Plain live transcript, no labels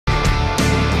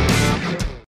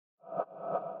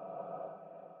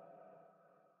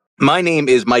My name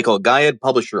is Michael Guyad,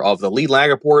 publisher of the Lead Lag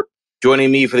Report.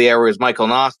 Joining me for the hour is Michael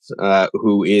Nauss,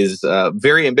 who is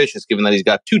very ambitious, given that he's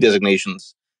got 2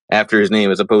 designations after his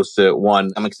name as opposed to 1.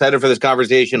 I'm excited for this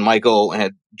conversation. Michael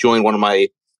had joined one of my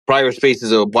prior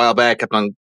spaces a while back, kept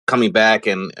on coming back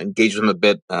and engaged with him a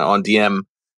bit on DM.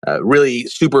 Really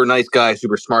super nice guy,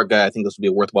 super smart guy. I think this will be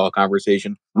a worthwhile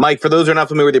conversation. Mike, for those who are not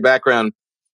familiar with your background,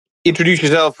 introduce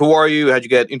yourself. Who are you? How'd you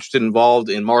get interested,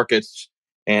 involved in markets?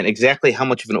 And exactly how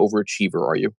much of an overachiever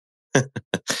are you?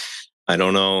 I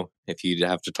don't know. If you'd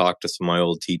have to talk to some of my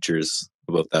old teachers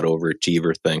about that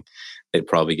overachiever thing, they'd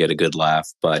probably get a good laugh.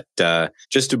 But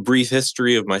just a brief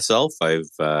history of myself. I've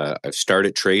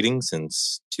started trading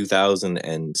since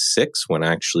 2006, when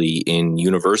actually in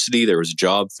university there was a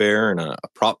job fair and a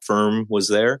prop firm was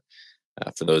there.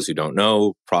 For those who don't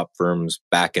know, prop firms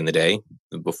back in the day,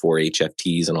 before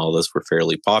HFTs and all this were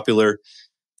fairly popular.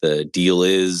 The deal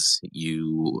is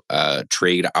you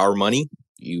trade our money.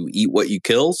 You eat what you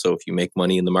kill. So if you make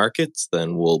money in the markets,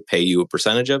 then we'll pay you a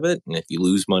percentage of it. And if you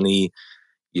lose money,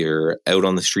 you're out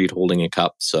on the street holding a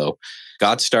cup. So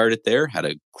got started there, had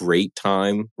a great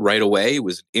time right away. It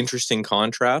was an interesting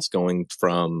contrast going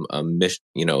from a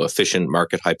efficient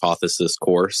market hypothesis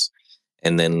course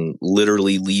and then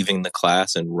literally leaving the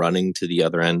class and running to the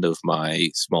other end of my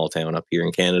small town up here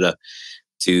in Canada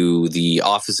to the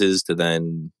offices to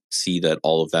then see that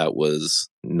all of that was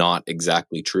not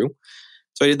exactly true.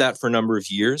 So I did that for a number of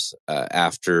years.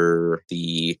 After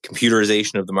the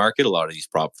computerization of the market, a lot of these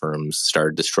prop firms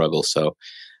started to struggle. So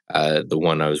the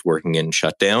one I was working in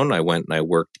shut down. I went and I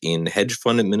worked in hedge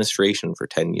fund administration for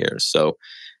 10 years. So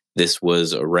this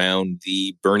was around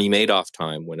the Bernie Madoff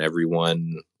time when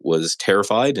everyone was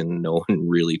terrified and no one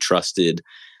really trusted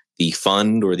the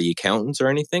fund or the accountants or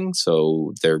anything.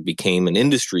 So there became an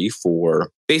industry for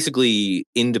basically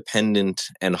independent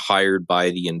and hired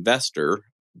by the investor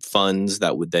funds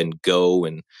that would then go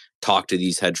and talk to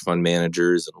these hedge fund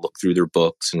managers and look through their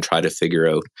books and try to figure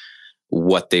out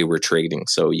what they were trading.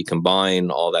 So you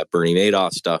combine all that Bernie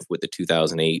Madoff stuff with the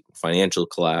 2008 financial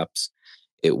collapse.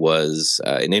 It was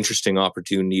an interesting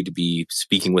opportunity to be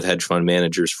speaking with hedge fund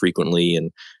managers frequently and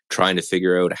trying to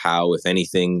figure out how, if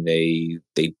anything, they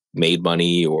made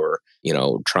money, or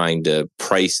trying to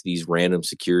price these random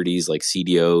securities like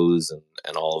CDOs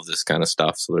and all of this kind of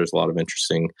stuff. So there's a lot of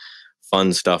interesting,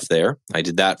 fun stuff there. I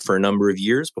did that for a number of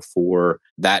years before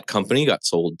that company got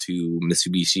sold to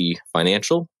Mitsubishi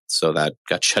Financial. So that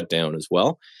got shut down as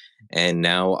well. And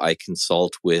now I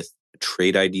consult with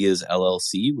Trade Ideas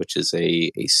LLC, which is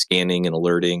a scanning and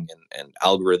alerting and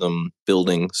algorithm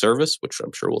building service, which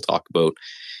I'm sure we'll talk about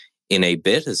in a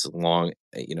bit, as long,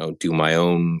 do my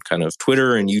own kind of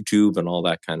Twitter and YouTube and all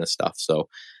that kind of stuff. So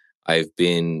I've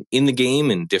been in the game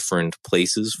in different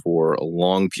places for a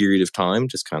long period of time,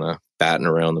 just kind of batting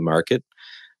around the market.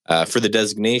 For the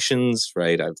designations,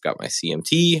 right, I've got my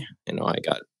CMT. I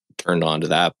got turned on to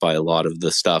that by a lot of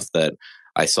the stuff that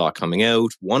I saw coming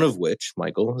out, one of which,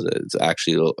 Michael, is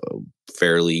actually a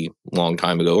fairly long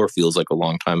time ago, or feels like a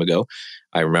long time ago.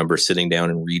 I remember sitting down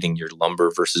and reading your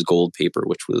lumber versus gold paper,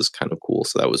 which was kind of cool.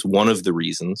 So that was one of the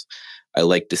reasons. I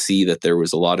like to see that there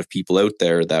was a lot of people out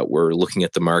there that were looking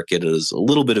at the market as a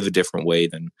little bit of a different way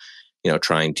than,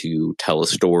 trying to tell a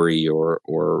story or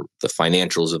the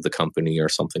financials of the company or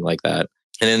something like that.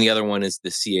 And then the other one is the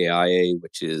CAIA,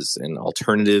 which is an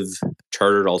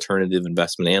chartered alternative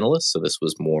investment analyst. So this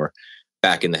was more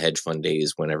back in the hedge fund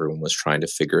days when everyone was trying to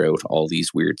figure out all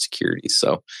these weird securities.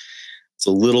 So it's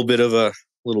a little bit of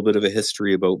a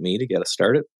history about me to get us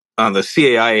started. On the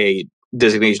CAIA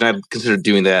designation, I've considered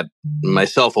doing that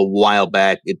myself a while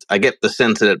back. I get the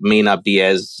sense that it may not be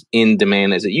as in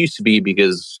demand as it used to be,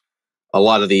 because a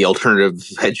lot of the alternative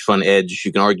hedge fund edge,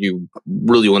 you can argue,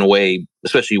 really went away,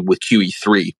 especially with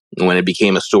QE3, when it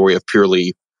became a story of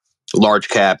purely large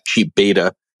cap, cheap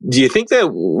beta. Do you think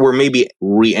that we're maybe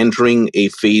re-entering a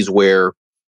phase where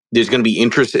there's going to be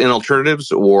interest in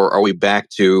alternatives, or are we back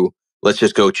to let's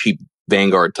just go cheap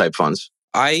Vanguard type funds?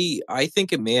 I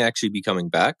think it may actually be coming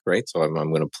back, right? So I'm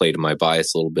going to play to my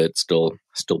bias a little bit, still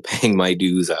paying my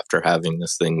dues after having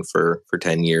this thing for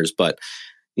 10 years. But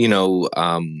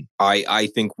I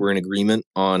think we're in agreement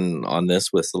on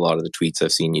this with a lot of the tweets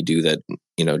I've seen you do, that,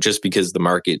 just because the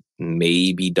market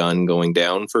may be done going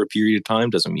down for a period of time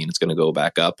doesn't mean it's going to go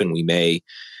back up. And we may,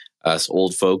 us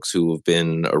old folks who have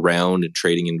been around and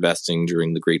trading, investing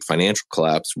during the great financial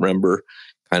collapse, remember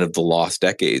kind of the lost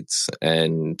decades.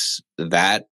 And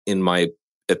that, in my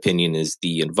opinion, is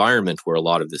the environment where a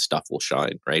lot of this stuff will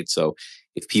shine, right? So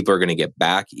if people are going to get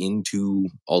back into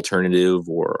alternative,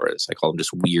 or as I call them,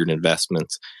 just weird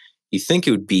investments, You think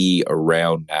it would be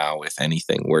around now, if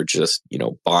anything, where just,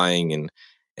 buying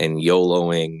and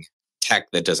YOLOing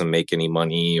tech that doesn't make any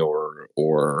money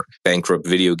or bankrupt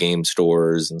video game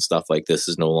stores and stuff like this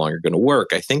is no longer going to work.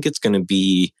 I think it's going to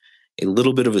be a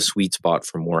little bit of a sweet spot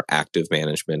for more active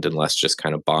management and less just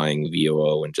kind of buying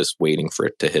VOO and just waiting for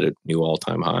it to hit a new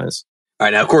all-time highs. All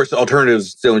right. Now, of course,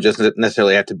 alternatives don't just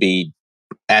necessarily have to be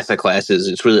asset classes.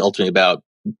 It's really ultimately about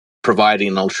providing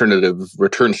an alternative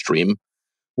return stream,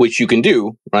 which you can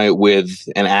do, right, with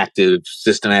an active,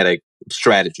 systematic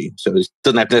strategy. So it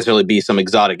doesn't have to necessarily be some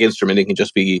exotic instrument. It can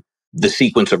just be the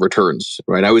sequence of returns,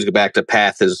 right? I always go back to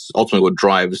path as ultimately what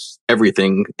drives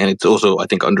everything. And it's also, I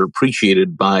think,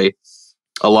 underappreciated by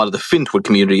a lot of the FinTwit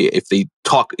community if they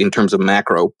talk in terms of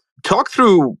macro. Talk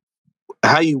through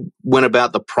how you went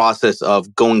about the process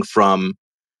of going from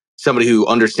somebody who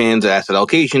understands asset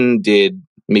allocation, did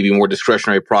maybe more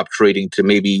discretionary prop trading, to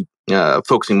maybe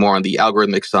focusing more on the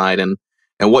algorithmic side, and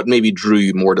what maybe drew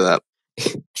you more to that?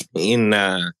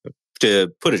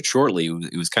 To put it shortly,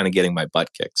 it was kind of getting my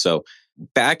butt kicked. So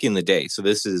back in the day, so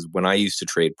this is when I used to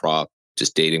trade prop,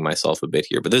 just dating myself a bit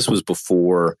here, but this was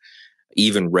before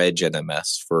even Reg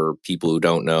NMS. For people who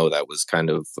don't know, that was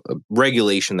kind of a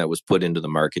regulation that was put into the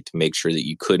market to make sure that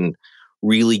you couldn't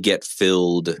really get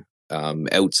filled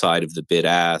outside of the bid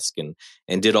ask,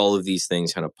 and did all of these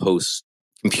things kind of post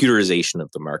computerization of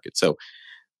the market. So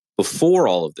before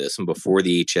all of this and before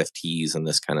the HFTs and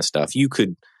this kind of stuff,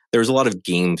 there was a lot of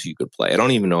games you could play. I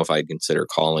don't even know if I'd consider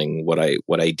calling what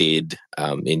I did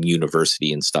in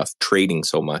university and stuff trading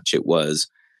so much. It was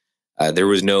there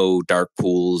was no dark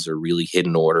pools or really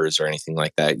hidden orders or anything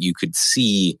like that. You could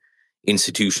see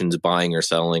institutions buying or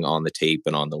selling on the tape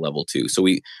and on the level too. So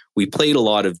we played a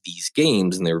lot of these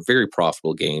games, and they were very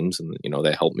profitable games, and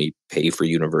they helped me pay for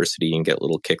university and get a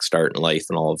little kickstart in life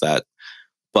and all of that.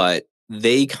 But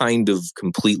they kind of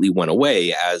completely went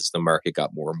away as the market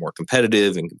got more and more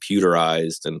competitive and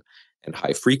computerized and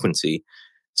high frequency.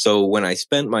 So when I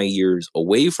spent my years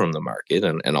away from the market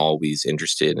and always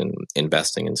interested in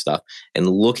investing and stuff and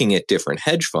looking at different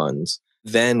hedge funds,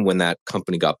 then when that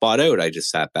company got bought out, I just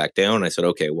sat back down and I said,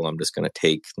 okay, well, I'm just going to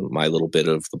take my little bit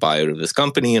of the buyout of this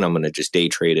company and I'm going to just day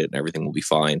trade it and everything will be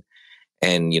fine.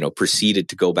 And, proceeded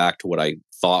to go back to what I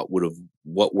thought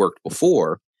what worked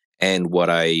before and what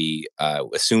I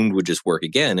assumed would just work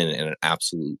again. And it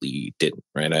absolutely didn't,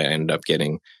 right? I ended up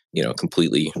getting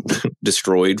completely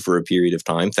destroyed for a period of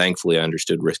time. Thankfully, I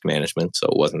understood risk management, so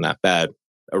it wasn't that bad.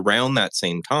 Around that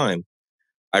same time,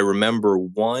 I remember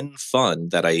one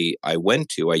fund that I went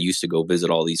to. I used to go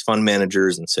visit all these fund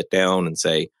managers and sit down and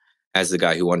say, as the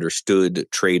guy who understood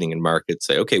trading and markets,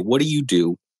 say, okay, what do you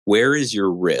do? Where is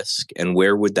your risk? And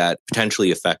where would that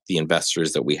potentially affect the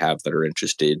investors that we have that are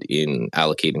interested in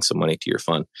allocating some money to your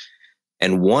fund?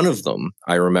 And one of them,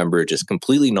 I remember, just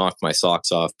completely knocked my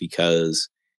socks off, because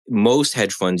most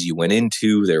hedge funds you went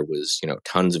into, there was,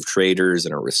 tons of traders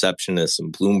and a receptionist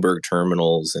and Bloomberg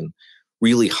terminals and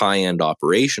really high-end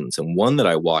operations. And one that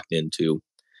I walked into,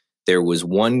 there was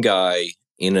one guy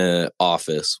in an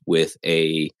office with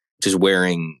just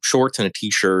wearing shorts and a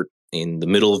t-shirt in the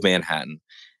middle of Manhattan,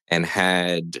 and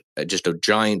had just a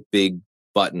giant big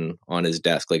button on his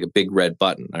desk, like a big red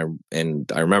button.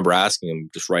 I remember asking him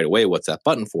just right away, what's that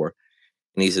button for?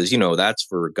 And he says, that's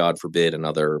for, God forbid,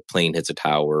 another plane hits a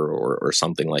tower or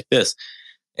something like this.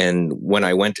 And when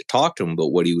I went to talk to him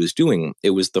about what he was doing,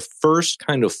 it was the first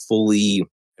kind of fully, I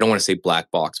don't want to say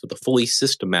black box, but the fully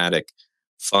systematic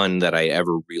fund that I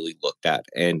ever really looked at.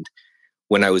 And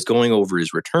when I was going over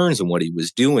his returns and what he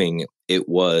was doing, it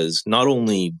was not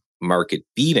only market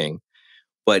beating,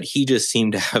 but he just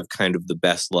seemed to have kind of the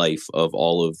best life of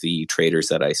all of the traders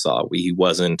that I saw. He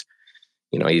wasn't,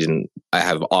 he didn't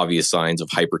have obvious signs of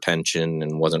hypertension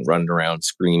and wasn't running around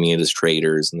screaming at his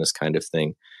traders and this kind of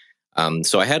thing.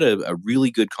 So I had a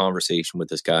really good conversation with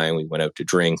this guy, and we went out to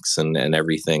drinks and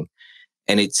everything.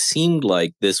 And it seemed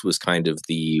like this was kind of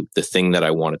the thing that I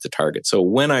wanted to target. So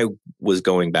when I was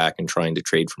going back and trying to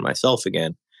trade for myself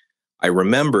again, I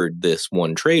remembered this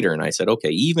one trader, and I said, okay,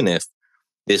 even if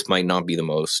this might not be the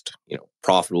most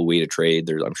profitable way to trade,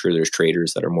 I'm sure there's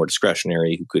traders that are more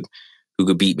discretionary who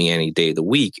could beat me any day of the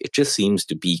week. It just seems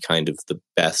to be kind of the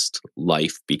best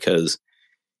life, because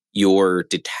you're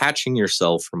detaching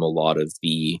yourself from a lot of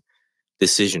the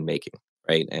decision making,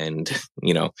 right? And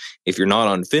if you're not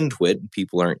on FinTwit,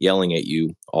 people aren't yelling at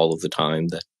you all of the time,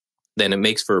 then it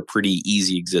makes for a pretty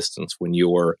easy existence when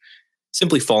you're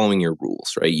simply following your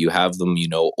rules, right? You have them,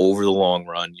 over the long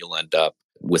run, you'll end up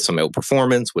with some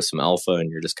outperformance, with some alpha, and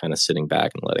you're just kind of sitting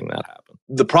back and letting that happen.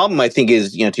 The problem, I think,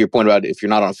 is, to your point about if you're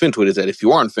not on FinTwit, is that if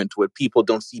you are on FinTwit, people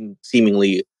don't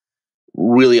seemingly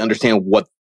really understand what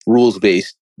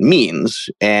rules-based means,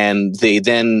 and they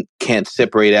then can't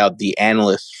separate out the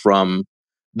analysts from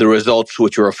the results,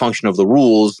 which are a function of the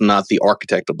rules, not the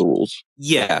architect of the rules.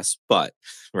 Yes, but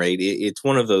right, it's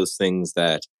one of those things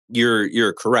that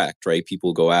you're correct, right?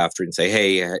 People go after and say,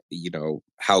 "Hey,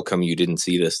 how come you didn't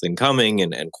see this thing coming?"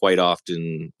 And quite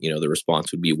often, the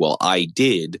response would be, "Well, I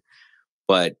did,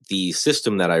 but the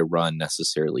system that I run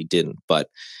necessarily didn't." But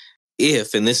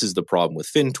and this is the problem with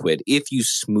FinTwit, if you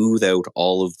smooth out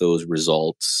all of those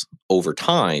results over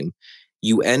time,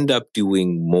 you end up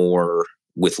doing more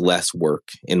with less work,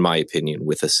 in my opinion,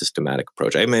 with a systematic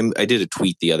approach. I mean, I did a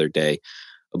tweet the other day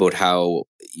about how,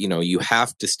 you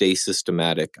have to stay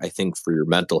systematic, I think, for your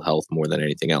mental health more than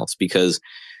anything else, because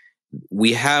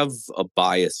we have a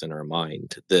bias in our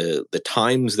mind. The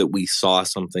times that we saw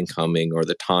something coming, or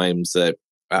the times that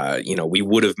we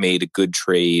would have made a good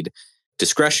trade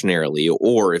discretionarily,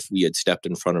 or if we had stepped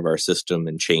in front of our system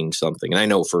and changed something. And I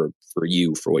know for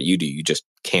you, for what you do, you just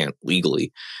can't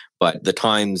legally. But the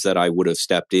times that I would have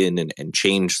stepped in and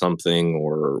changed something,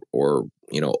 or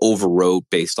overwrote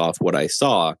based off what I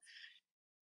saw,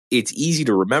 it's easy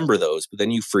to remember those, but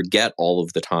then you forget all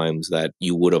of the times that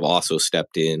you would have also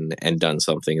stepped in and done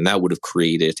something, and that would have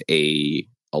created a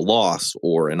loss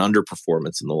or an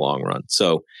underperformance in the long run.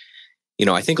 So,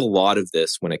 I think a lot of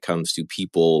this, when it comes to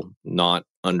people not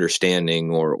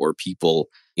understanding, or people,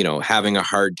 having a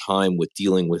hard time with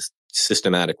dealing with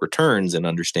systematic returns, and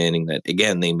understanding that,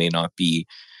 again, they may not be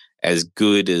as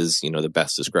good as, the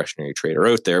best discretionary trader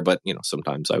out there. But,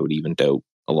 sometimes I would even doubt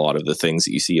a lot of the things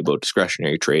that you see about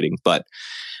discretionary trading. But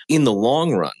in the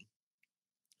long run,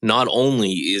 not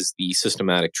only is the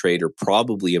systematic trader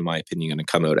probably, in my opinion, going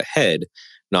to come out ahead,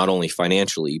 not only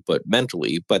financially, but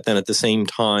mentally. But then at the same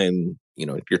time,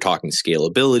 you're talking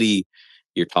scalability,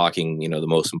 you're talking, the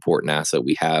most important asset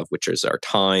we have, which is our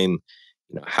time.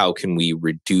 How can we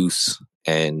reduce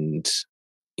and,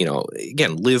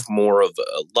 again, live more of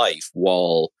a life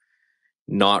while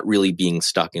not really being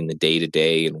stuck in the day to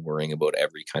day and worrying about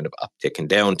every kind of uptick and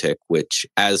downtick, which,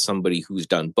 as somebody who's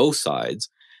done both sides,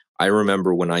 I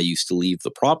remember when I used to leave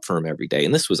the prop firm every day,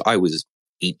 and I was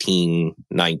 18,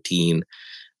 19,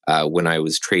 when I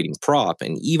was trading prop.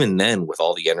 And even then, with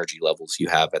all the energy levels you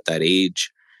have at that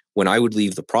age, when I would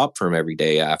leave the prop firm every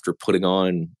day after putting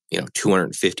on,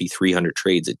 250, 300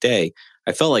 trades a day,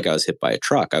 I felt like I was hit by a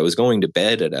truck. I was going to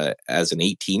bed as an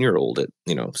 18-year-old at,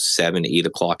 7, 8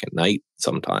 o'clock at night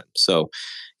sometimes. So,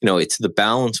 it's the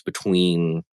balance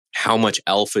between how much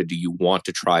alpha do you want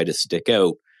to try to stick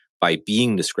out by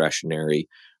being discretionary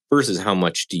versus how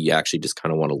much do you actually just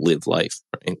kind of want to live life,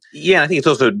 right? Yeah, I think it's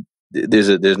also, there's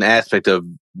an aspect of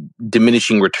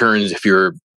diminishing returns if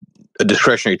you're a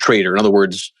discretionary trader. In other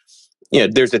words,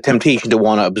 there's a temptation to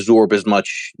want to absorb as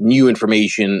much new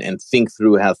information and think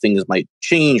through how things might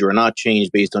change or not change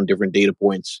based on different data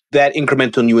points. That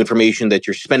incremental new information that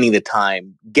you're spending the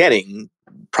time getting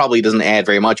probably doesn't add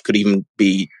very much, could even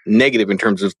be negative in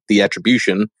terms of the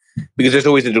attribution, because there's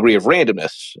always a degree of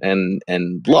randomness and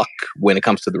luck when it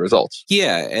comes to the results.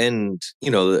 Yeah, and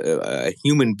a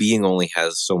human being only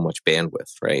has so much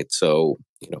bandwidth, right? So,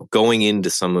 going into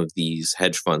some of these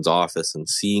hedge funds' office and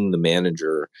seeing the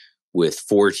manager with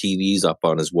 4 TVs up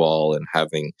on his wall and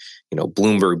having,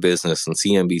 Bloomberg Business and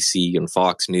CNBC and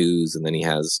Fox News, and then he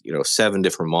has, 7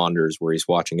 different monitors where he's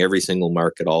watching every single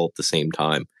market all at the same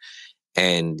time.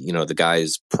 And, the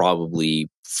guy's probably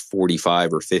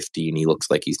 45 or 50 and he looks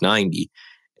like he's 90.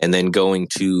 And then going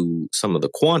to some of the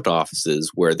quant offices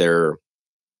where they're,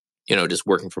 just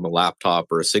working from a laptop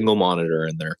or a single monitor,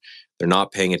 and they're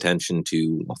not paying attention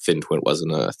to, well, FinTwit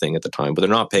wasn't a thing at the time, but they're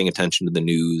not paying attention to the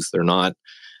news. They're not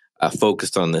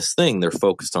focused on this thing. They're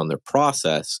focused on their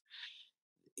process.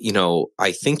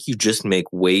 I think you just make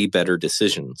way better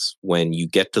decisions when you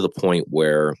get to the point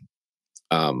where,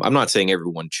 I'm not saying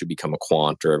everyone should become a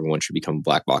quant or everyone should become a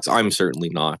black box. I'm certainly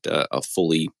not a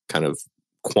fully kind of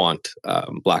quant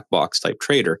black box type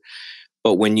trader.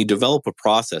 But when you develop a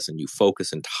process and you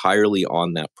focus entirely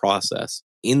on that process,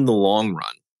 in the long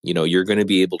run, you're going to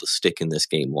be able to stick in this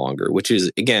game longer, which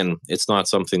is, again, it's not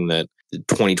something that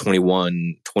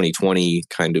 2021, 2020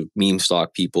 kind of meme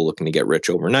stock people looking to get rich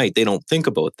overnight, they don't think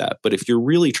about that. But if you're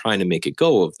really trying to make a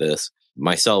go of this,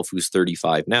 myself, who's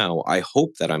 35 now, I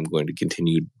hope that I'm going to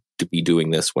continue to be doing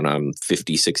this when I'm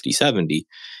 50, 60, 70.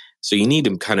 So you need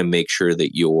to kind of make sure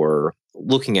that you're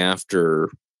looking after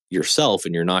yourself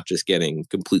and you're not just getting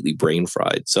completely brain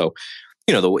fried. So,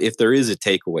 if there is a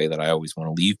takeaway that I always want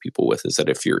to leave people with, is that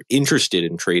if you're interested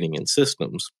in trading in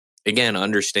systems, again,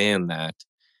 understand that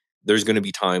there's going to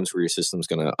be times where your system's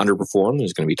going to underperform.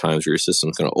 There's going to be times where your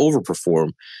system's going to overperform.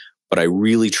 but I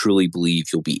really truly believe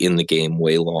you'll be in the game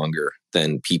way longer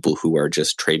than people who are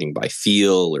just trading by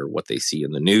feel or what they see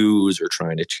in the news or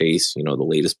trying to chase, the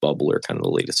latest bubble or kind of the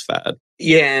latest fad.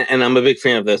 Yeah, and I'm a big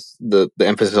fan of this, the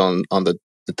emphasis on the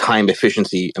time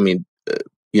efficiency. I mean,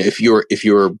 if you're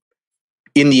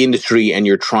in the industry and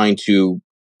you're trying to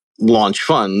launch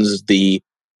funds, the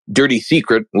dirty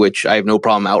secret, which I have no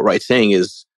problem outright saying,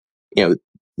 is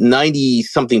 90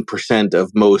 something percent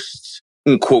of most,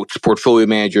 in quotes, portfolio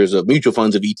managers of mutual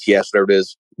funds, of ETFs, whatever it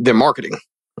is, they're marketing,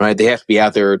 right? They have to be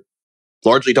out there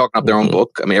largely talking up their own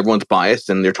book. I mean, everyone's biased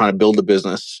and they're trying to build a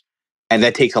business, and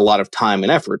that takes a lot of time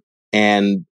and effort.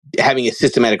 And having a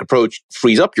systematic approach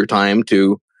frees up your time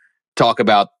to talk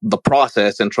about the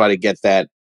process and try to get that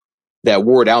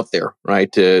word out there,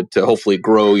 right? To hopefully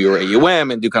grow your AUM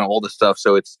and do kind of all this stuff.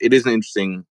 So it is an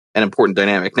interesting and important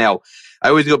dynamic. Now, I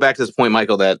always go back to this point,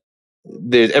 Michael, that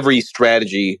every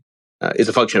strategy is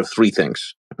a function of three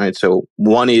things, right? So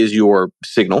one is your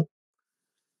signal,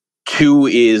 two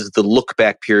is the look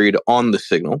back period on the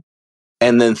signal,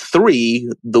 and then three,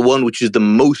 the one which is the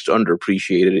most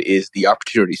underappreciated, is the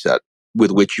opportunity set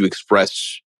with which you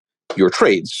express your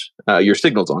trades, your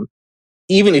signals on.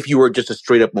 Even if you were just a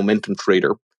straight up momentum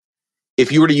trader,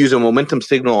 if you were to use a momentum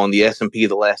signal on the S&P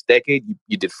the last decade,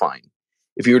 you did fine.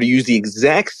 If you were to use the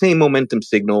exact same momentum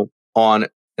signal on an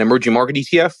emerging market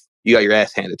ETF, you got your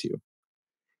ass handed to you.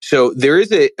 So there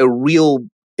is a real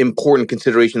important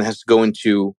consideration that has to go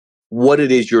into what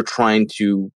it is you're trying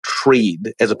to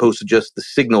trade as opposed to just the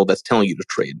signal that's telling you to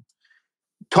trade.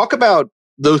 Talk about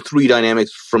those three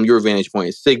dynamics from your vantage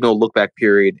point: signal, look back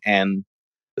period, and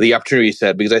the opportunity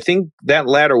set, because I think that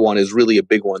latter one is really a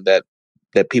big one that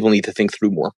people need to think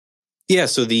through more. Yeah,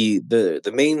 so the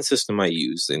main system I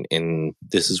use, and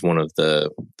this is one of the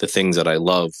things that I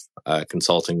love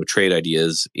consulting with trade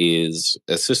ideas, is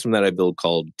a system that I build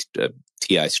called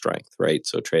TI Strength, right?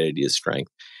 So trade ideas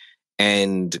strength.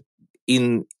 And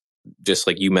in just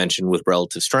like you mentioned with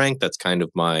relative strength, that's kind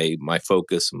of my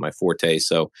focus and my forte.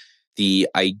 So the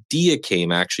idea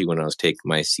came actually when I was taking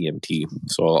my CMT.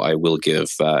 So I will give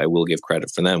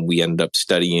credit for them. We ended up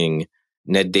studying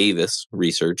Ned Davis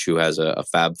research, who has a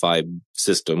Fab Five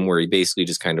system where he basically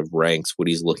just kind of ranks what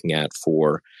he's looking at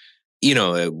for,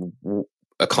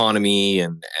 economy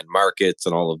and markets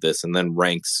and all of this, and then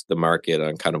ranks the market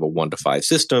on kind of a 1 to 5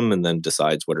 system, and then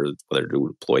decides whether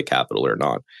to deploy capital or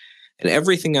not. And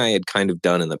everything I had kind of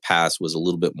done in the past was a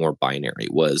little bit more binary.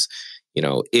 It was,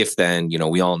 if then,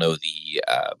 we all know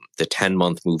the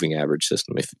 10-month moving average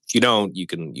system. If you don't, you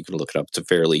can look it up. It's a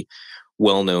fairly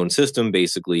well-known system.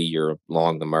 Basically, you're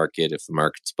long the market if the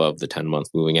market's above the 10-month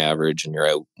moving average, and you're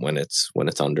out when it's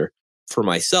under. For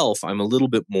myself, I'm a little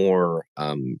bit more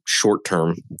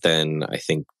short-term than I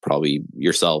think probably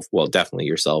yourself. Well, definitely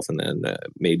yourself, and then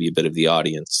maybe a bit of the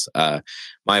audience.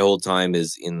 My whole time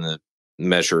is in the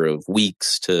measure of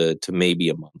weeks to maybe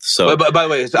a month. So, but by the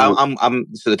way,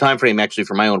 so the time frame actually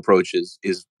for my own approach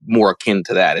is more akin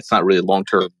to that. It's not really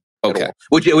long-term at all,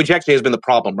 which actually has been the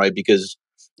problem, right? Because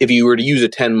if you were to use a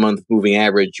 10-month moving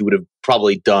average, you would have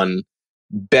probably done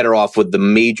better off with the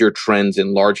major trends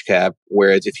in large cap.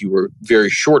 Whereas if you were very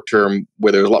short term,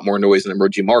 where there's a lot more noise in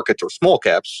emerging markets or small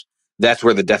caps, that's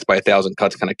where the death by 1,000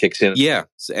 cuts kind of kicks in. Yeah,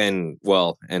 and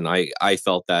I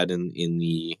felt that in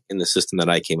the system that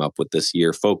I came up with this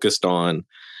year, focused on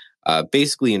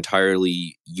basically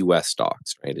entirely U.S.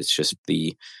 stocks. Right, it's just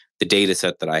the data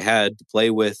set that I had to play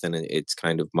with, and it's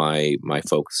kind of my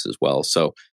focus as well.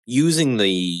 So using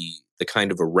the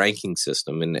kind of a ranking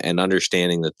system and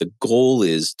understanding that the goal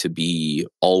is to be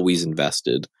always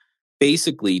invested.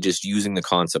 Basically, just using the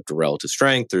concept of relative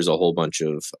strength. There's a whole bunch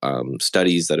of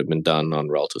studies that have been done on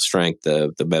relative strength.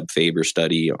 The Meb Faber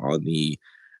study on the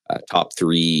top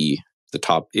three.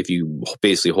 If you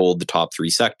basically hold the top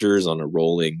 3 sectors on a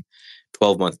rolling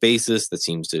 12-month basis, that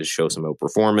seems to show some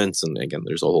outperformance. And again,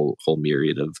 there's a whole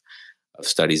myriad of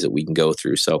studies that we can go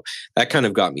through. So that kind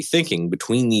of got me thinking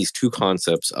between these two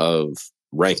concepts of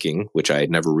ranking, which I had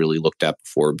never really looked at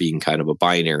before, being kind of a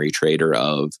binary trader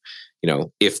of,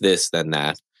 if this, then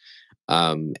that.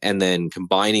 And then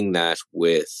combining that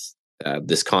with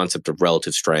this concept of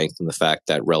relative strength and the fact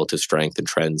that relative strength and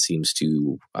trend seems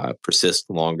to persist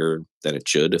longer than it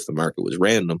should if the market was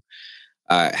random,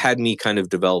 had me kind of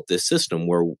develop this system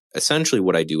where essentially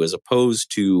what I do, as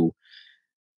opposed to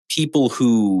people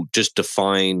who just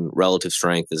define relative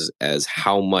strength as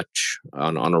how much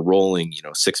on a rolling,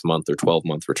 6-month or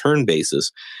 12-month return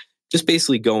basis, just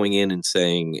basically going in and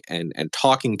saying and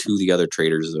talking to the other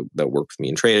traders that work with me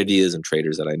in trade ideas and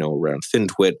traders that I know around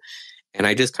FinTwit. And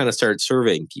I just kind of started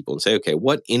surveying people and say, okay,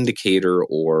 what indicator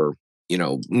or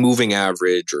moving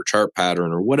average or chart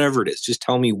pattern or whatever it is. Just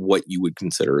tell me what you would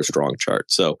consider a strong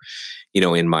chart. So,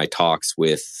 in my talks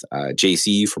with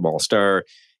JC from All Star,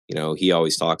 he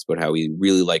always talks about how he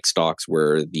really likes stocks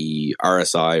where the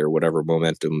RSI or whatever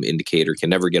momentum indicator can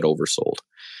never get oversold.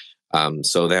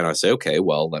 So then I say, okay,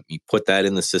 well, let me put that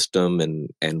in the system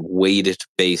and weight it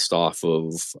based off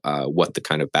of what the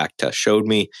kind of back test showed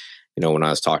me. When I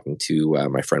was talking to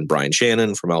my friend Brian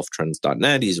Shannon from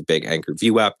alphatrends.net, he's a big anchored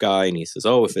VWAP guy, and he says,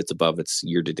 oh, if it's above its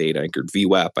year-to-date anchored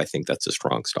VWAP, I think that's a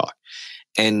strong stock.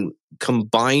 And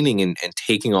combining and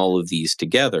taking all of these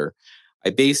together, I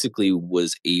basically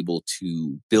was able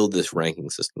to build this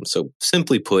ranking system. So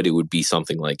simply put, it would be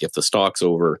something like if the stock's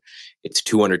over its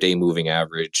 200-day moving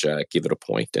average, give it a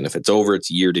point. And if it's over its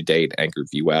year-to-date anchored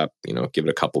VWAP, give it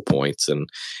a couple points. And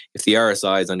if the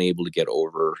RSI is unable to get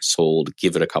oversold,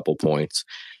 give it a couple points.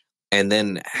 And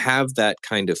then have that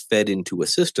kind of fed into a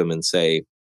system and say,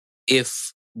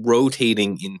 if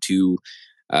rotating into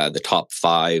the top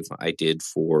 5 I did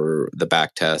for the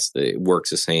back test, it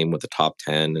works the same with the top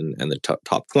 10 and the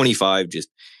top 25, just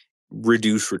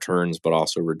reduce returns, but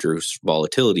also reduce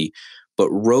volatility. But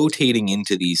rotating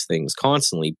into these things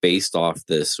constantly based off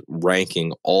this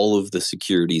ranking all of the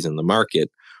securities in the market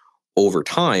over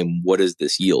time, what does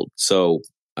this yield? So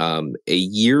a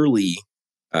yearly,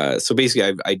 so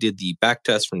basically I did the back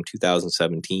test from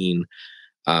 2017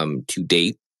 to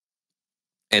date.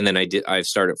 And then I've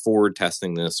started forward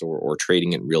testing this or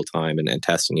trading it in real time and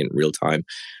testing it in real time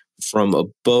from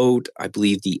about, I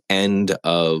believe, the end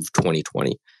of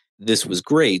 2020. This was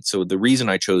great. So the reason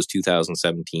I chose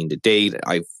 2017 to date,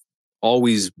 I've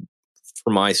always,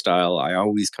 for my style, I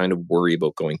always kind of worry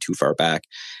about going too far back.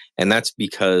 And that's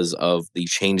because of the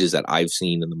changes that I've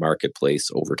seen in the marketplace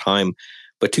over time.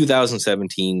 But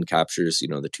 2017 captures,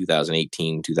 the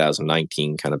 2018,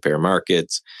 2019 kind of bear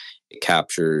markets. It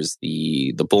captures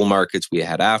the bull markets we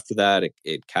had after that.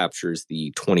 It captures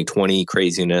the 2020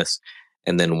 craziness.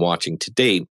 And then watching to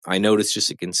date, I noticed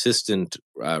just a consistent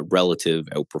relative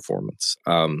outperformance.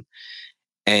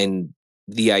 And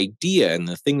the idea and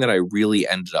the thing that I really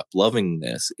ended up loving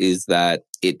this is that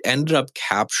it ended up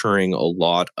capturing a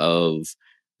lot of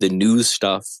the news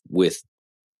stuff with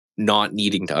not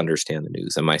needing to understand the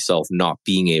news and myself not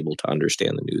being able to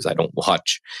understand the news. I don't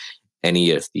watch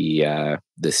any of the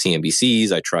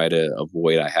CNBCs. I try to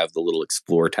avoid. I have the little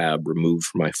Explore tab removed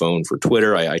from my phone for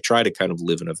Twitter. I try to kind of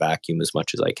live in a vacuum as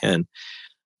much as I can.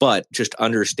 But just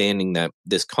understanding that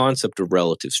this concept of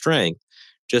relative strength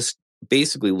just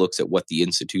basically looks at what the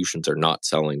institutions are not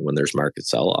selling when there's market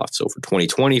sell-off. So for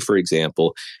 2020, for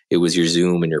example, it was your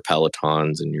Zoom and your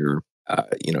Pelotons and your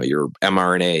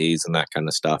mRNAs and that kind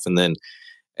of stuff. And then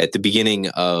at the beginning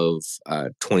of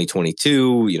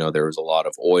 2022, there was a lot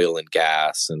of oil and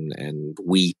gas and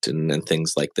wheat and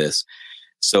things like this.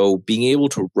 So being able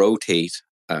to rotate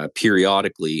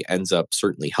periodically ends up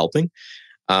certainly helping.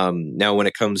 Now, when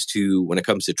it comes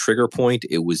to trigger point,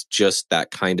 it was just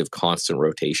that kind of constant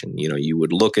rotation. You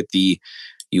would look at the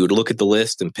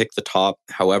list and pick the top.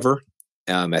 However,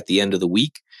 at the end of the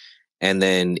week, and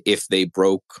then if they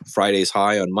broke Friday's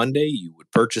high on Monday, you would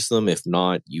purchase them. If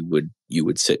not, you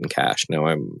would sit in cash. Now,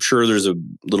 I'm sure there's a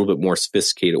little bit more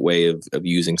sophisticated way of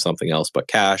using something else but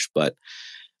cash. But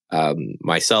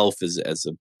myself is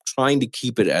trying to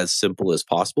keep it as simple as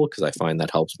possible because I find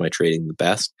that helps my trading the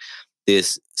best.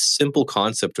 This simple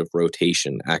concept of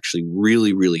rotation actually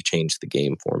really, really changed the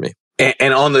game for me.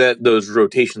 And on those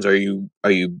rotations, are you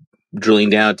drilling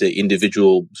down to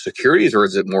individual securities, or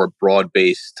is it more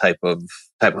broad-based type of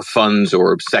funds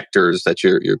or sectors that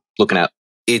you're looking at?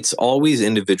 It's always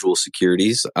individual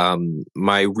securities.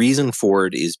 My reason for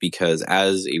it is because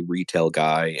as a retail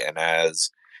guy and as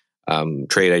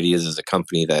Trade Ideas is a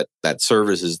company that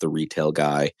services the retail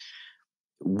guy,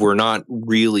 we're not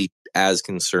really as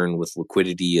concerned with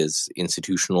liquidity as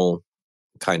institutional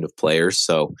kind of players.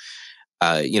 So,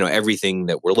 everything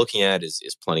that we're looking at is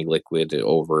plenty liquid,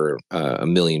 over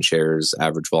 1 million shares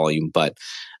average volume. But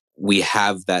we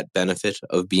have that benefit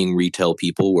of being retail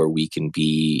people where we can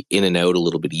be in and out a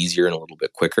little bit easier and a little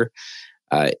bit quicker.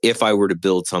 If I were to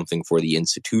build something for the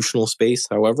institutional space,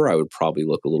 however, I would probably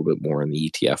look a little bit more in the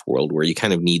ETF world where you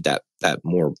kind of need that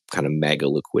more kind of mega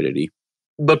liquidity.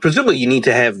 But presumably you need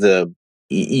to have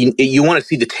you want to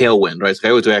see the tailwind, right? So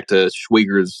I always go back to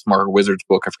Schwager's Smart Wizards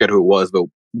book. I forget who it was, but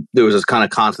there was this kind of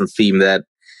constant theme that,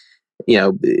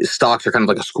 stocks are kind of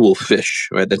like a school of fish,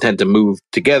 right? They tend to move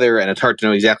together and it's hard to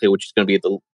know exactly which is going to be at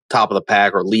the top of the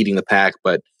pack or leading the pack.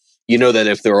 But you know that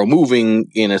if they're all moving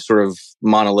in a sort of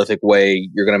monolithic way,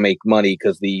 you're going to make money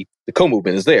because the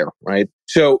co-movement is there, right?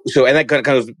 So, and that kind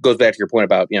of goes back to your point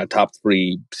about, top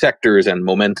three sectors and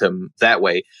momentum that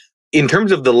way. In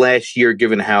terms of the last year,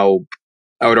 given how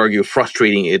I would argue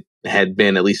frustrating it had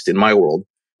been, at least in my world,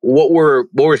 what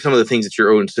were some of the things that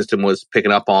your own system was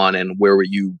picking up on, and where were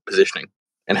you positioning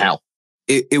and how?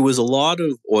 It was a lot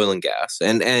of oil and gas,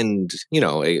 and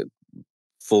a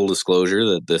full disclosure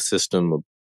that the system,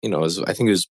 I think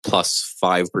it was plus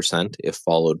 5% if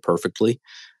followed perfectly.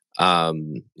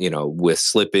 With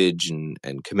slippage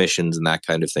and commissions and that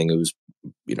kind of thing, it was,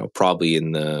 probably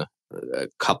in the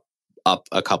up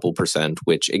a couple percent,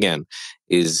 which again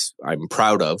is I'm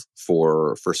proud of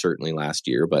for certainly last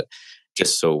year. But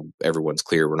just so everyone's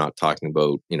clear, we're not talking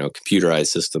about computerized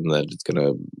system that it's going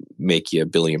to make you 1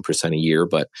 billion% a year.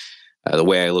 But the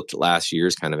way I looked at last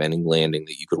year's kind of ending landing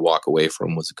that you could walk away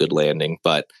from was a good landing.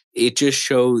 But it just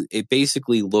shows, it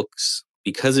basically looks,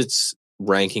 because it's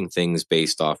ranking things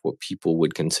based off what people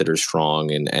would consider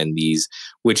strong and these,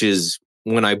 which is,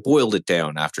 when I boiled it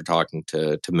down after talking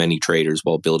to many traders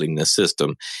while building this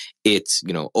system, it's,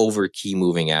 over key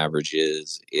moving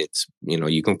averages. It's,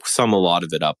 you can sum a lot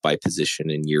of it up by position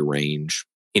and year range.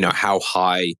 How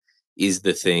high is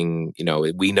the thing?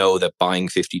 We know that buying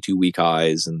 52-week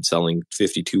highs and selling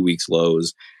 52 weeks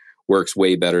lows works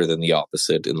way better than the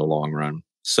opposite in the long run.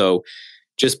 So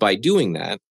just by doing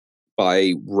that,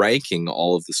 by ranking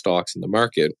all of the stocks in the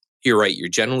market, you're right, you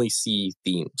generally see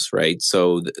themes, right?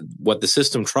 So what the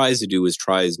system tries to do is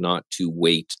tries not to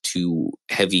weight too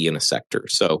heavy in a sector.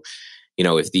 So,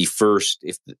 if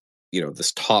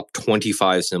this top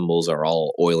 25 symbols are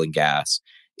all oil and gas,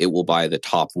 it will buy the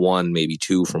top one, maybe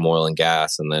two from oil and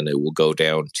gas, and then it will go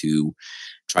down to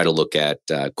try to look at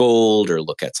gold or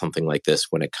look at something like this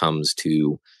when it comes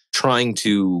to trying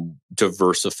to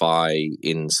diversify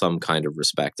in some kind of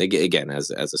respect, again,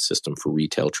 as a system for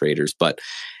retail traders. But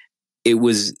it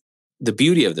was the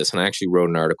beauty of this, and I actually wrote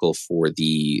an article for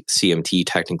the CMT,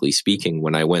 Technically Speaking,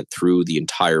 when I went through the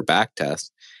entire back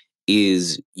test,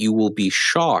 is you will be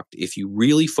shocked if you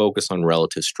really focus on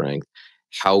relative strength,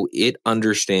 how it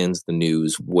understands the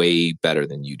news way better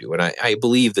than you do. And I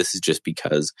believe this is just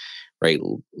because, right,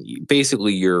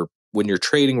 basically when you're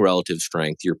trading relative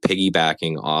strength, you're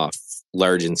piggybacking off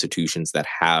large institutions that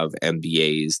have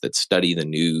MBAs that study the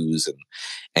news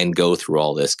and go through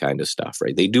all this kind of stuff,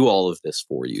 right? They do all of this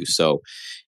for you. So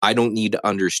I don't need to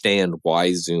understand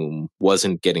why Zoom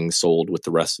wasn't getting sold with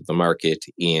the rest of the market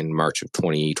in March of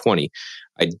 2020.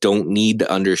 I don't need to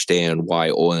understand why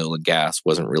oil and gas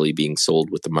wasn't really being sold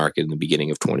with the market in the beginning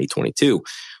of 2022.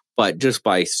 But just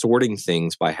by sorting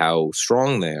things by how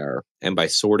strong they are and by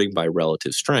sorting by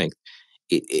relative strength,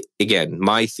 again,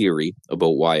 my theory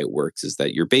about why it works is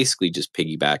that you're basically just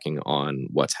piggybacking on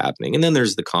what's happening. And then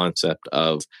there's the concept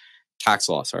of tax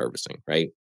loss harvesting, right?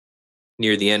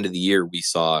 Near the end of the year, we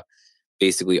saw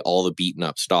basically all the beaten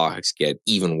up stocks get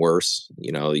even worse.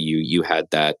 You had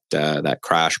that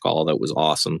crash call that was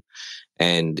awesome.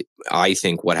 And I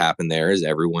think what happened there is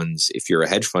if you're a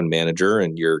hedge fund manager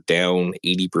and you're down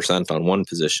 80% on one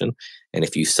position, and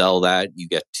if you sell that, you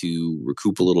get to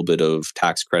recoup a little bit of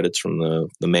tax credits from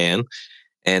the man.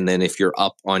 And then if you're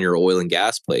up on your oil and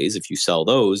gas plays, if you sell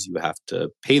those, you have to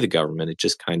pay the government. It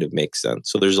just kind of makes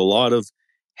sense. So there's a lot of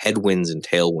headwinds and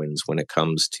tailwinds when it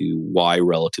comes to why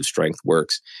relative strength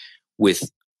works,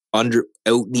 without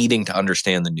needing to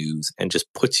understand the news, and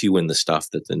just puts you in the stuff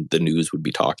that the news would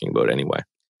be talking about anyway.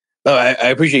 Oh, I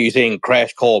appreciate you saying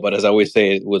crash call, but as I always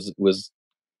say, it was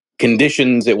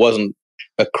conditions. It wasn't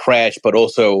a crash, but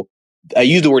also I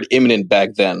used the word imminent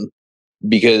back then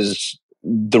because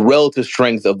the relative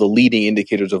strength of the leading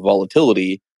indicators of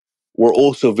volatility were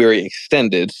also very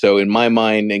extended. So in my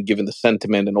mind, and given the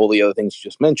sentiment and all the other things you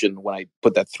just mentioned, when I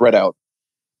put that thread out,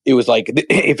 it was like,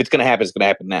 if it's going to happen, it's going to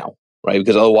happen now, right?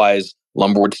 Because otherwise,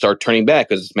 lumber would start turning back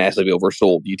because it's massively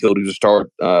oversold. Utilities would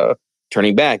start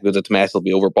turning back because it's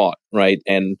massively overbought, right?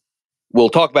 And we'll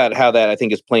talk about how that, I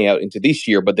think, is playing out into this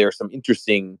year, but there are some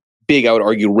interesting, big, I would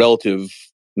argue, relative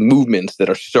movements that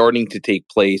are starting to take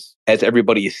place as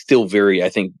everybody is still very, I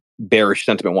think, bearish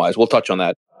sentiment-wise. We'll touch on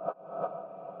that.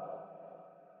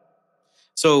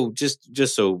 So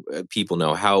just so people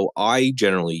know how I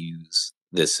generally use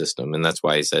this system, and that's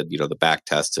why I said, the back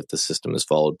test, if the system is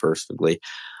followed perfectly,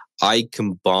 I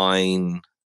combine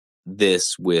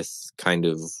this with kind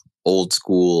of old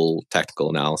school technical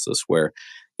analysis where,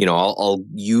 I'll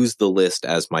use the list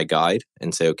as my guide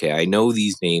and say, okay, I know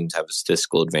these names have a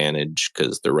statistical advantage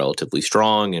because they're relatively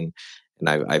strong, and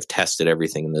I've tested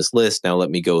everything in this list. Now let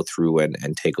me go through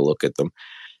and take a look at them.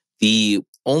 The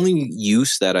only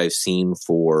use that I've seen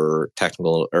for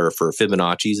technical or for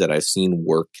Fibonacci's that I've seen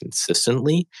work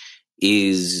consistently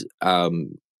is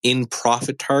in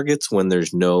profit targets when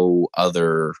there's no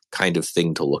other kind of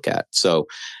thing to look at. So,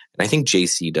 and I think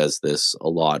JC does this a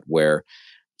lot where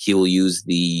he will use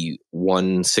the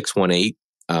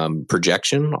 1618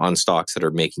 projection on stocks that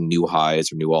are making new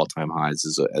highs or new all-time highs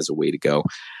as a way to go.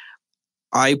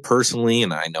 I personally,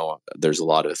 and I know there's a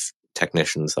lot of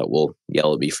technicians that will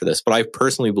yell at me for this, but I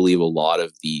personally believe a lot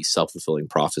of the self-fulfilling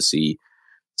prophecy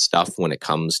stuff when it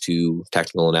comes to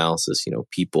technical analysis,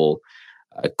 people,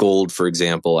 gold, for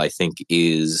example, I think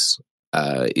is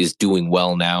doing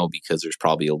well now because there's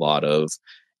probably a lot of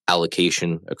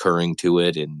allocation occurring to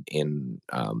it in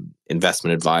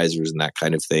investment advisors and that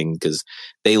kind of thing, because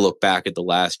they look back at the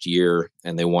last year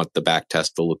and they want the back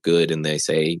test to look good, and they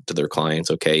say to their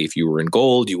clients, okay, if you were in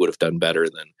gold, you would have done better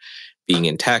than being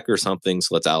in tech or something,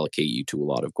 so let's allocate you to a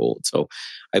lot of gold. So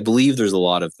I believe there's a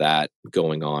lot of that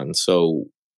going on. So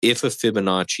if a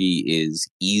Fibonacci is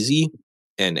easy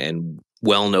and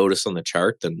well noticed on the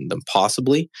chart, then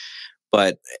possibly.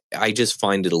 But I just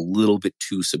find it a little bit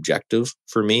too subjective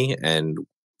for me. And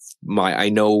I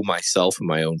know myself in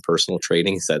my own personal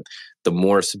trading is that the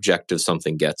more subjective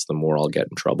something gets, the more I'll get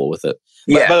in trouble with it.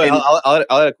 Yeah. By the way,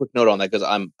 I'll add a quick note on that because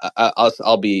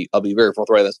I'll be very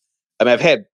forthright with this. I mean, I've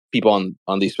had people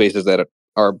on these spaces that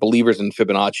are believers in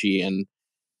Fibonacci, and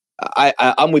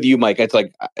I'm with you, Mike. It's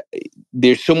like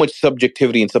there's so much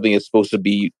subjectivity in something that's supposed to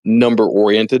be number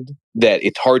oriented that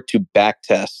it's hard to back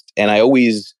test. And I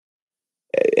always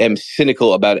am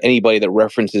cynical about anybody that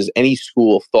references any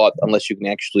school of thought unless you can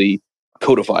actually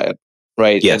codify it,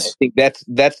 right? Yes. And I think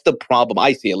that's the problem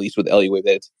I see, at least with Eluate,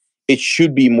 that it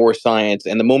should be more science,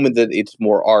 and the moment that it's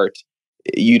more art,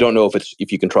 you don't know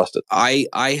if you can trust it.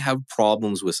 I have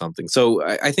problems with something. So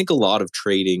I think a lot of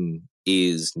trading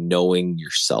is knowing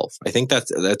yourself. I think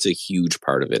that's a huge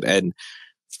part of it. And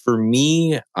for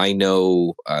me, I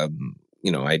know, I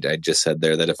just said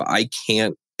there that if I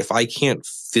can't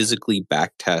physically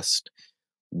back test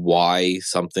why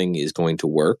something is going to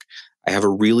work, I have a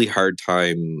really hard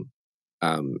time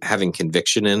having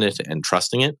conviction in it and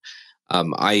trusting it.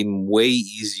 I'm way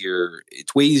easier.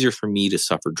 It's way easier for me to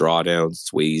suffer drawdowns.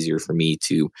 It's way easier for me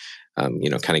to,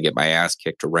 kind of get my ass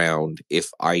kicked around if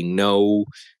I know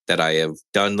that I have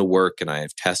done the work and I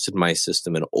have tested my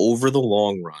system, and over the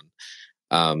long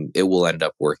run, it will end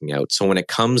up working out. So when it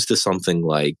comes to something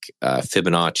like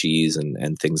Fibonacci's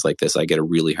and things like this, I get a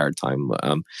really hard time.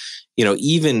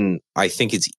 Even I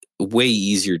think it's way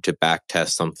easier to back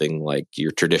test something like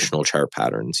your traditional chart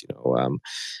patterns,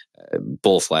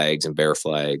 bull flags and bear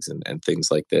flags and things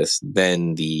like this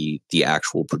than the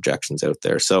actual projections out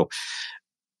there. So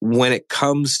when it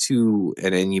comes to,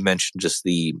 and you mentioned just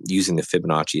using the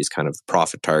Fibonacci as kind of the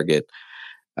profit target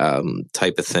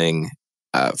type of thing.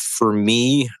 For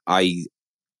me, I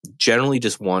generally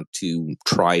just want to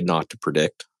try not to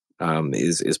predict,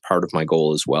 is part of my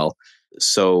goal as well.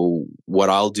 So what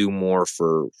I'll do more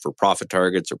for profit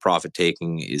targets or profit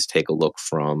taking is take a look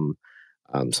from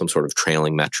some sort of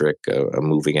trailing metric, a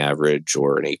moving average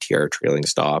or an ATR trailing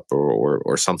stop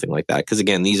or something like that. Because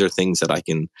again, these are things that I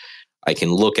can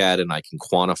look at and I can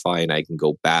quantify, and I can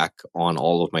go back on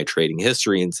all of my trading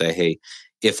history and say, hey,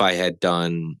 if I had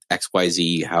done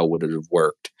XYZ, how would it have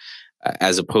worked?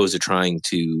 As opposed to trying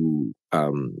to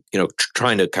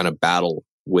kind of battle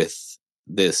with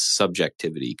this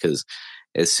subjectivity, because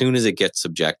as soon as it gets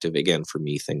subjective, again, for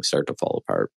me, things start to fall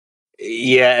apart.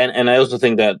 Yeah, and I also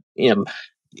think that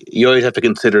you always have to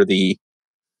consider the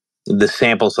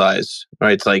sample size,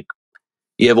 right? It's like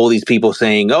you have all these people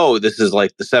saying, "Oh, this is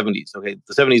like the '70s." Okay,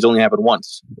 the '70s only happened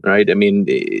once, right? I mean,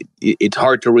 it's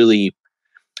hard to really.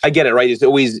 I get it, right? It's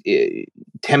always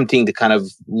tempting to kind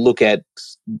of look at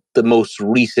the most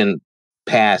recent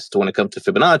past when it comes to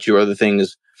Fibonacci or other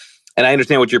things. And I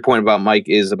understand what your point about, Mike,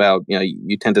 is about,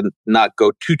 you tend to not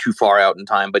go too far out in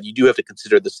time, but you do have to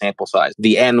consider the sample size,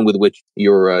 the N with which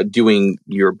you're doing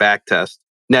your back test.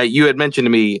 Now, you had mentioned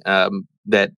to me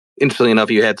that, interestingly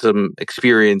enough, you had some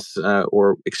experience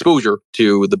or exposure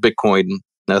to the Bitcoin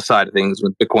side of things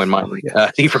with Bitcoin mining.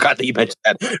 You forgot that you mentioned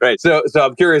that, right? So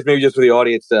I'm curious, maybe just for the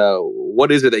audience,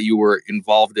 what is it that you were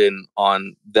involved in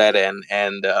on that end?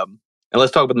 And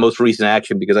let's talk about the most recent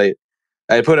action, because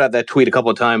I put out that tweet a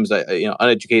couple of times.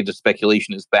 Uneducated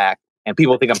speculation is back, and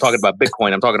people think I'm talking about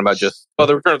Bitcoin. I'm talking about just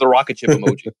the return of the rocket ship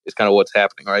emoji is kind of what's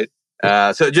happening, right?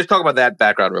 So just talk about that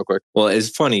background real quick. Well, it's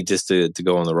funny just to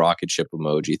go on the rocket ship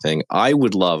emoji thing. I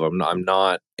would love. I'm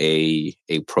not a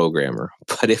programmer,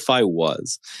 but if I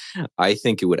was, I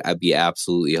think it would be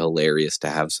absolutely hilarious to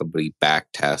have somebody back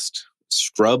test,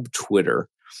 scrub Twitter,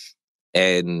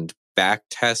 and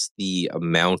backtest the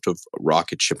amount of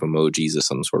rocket ship emojis as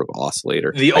some sort of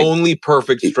oscillator. The only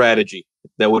perfect strategy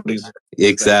that would exist.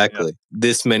 Exactly.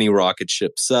 This many rocket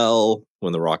ships sell.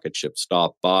 When the rocket ships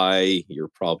stop by, you're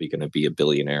probably going to be a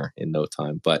billionaire in no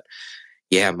time. But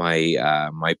yeah,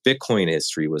 my Bitcoin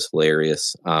history was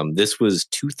hilarious. This was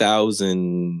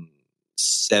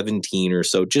 2017 or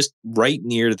so, just right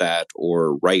near that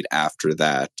or right after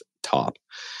that top.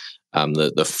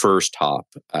 The first top,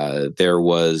 there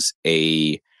was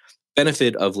a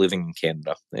benefit of living in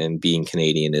Canada and being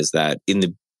Canadian is that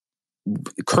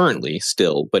currently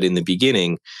still, but in the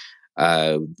beginning,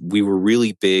 we were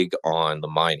really big on the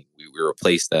mining. We were a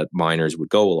place that miners would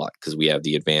go a lot because we have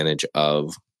the advantage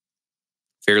of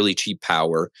fairly cheap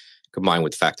power combined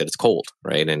with the fact that it's cold,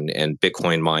 right? And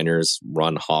Bitcoin miners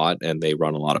run hot and they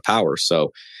run a lot of power.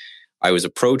 So I was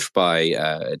approached by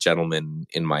a gentleman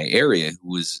in my area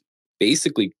who was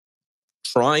basically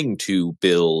trying to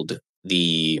build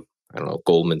the, I don't know,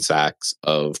 Goldman Sachs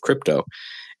of crypto.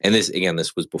 And this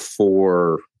was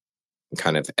before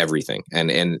kind of everything.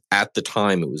 And at the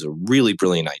time, it was a really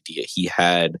brilliant idea. He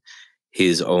had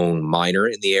his own miner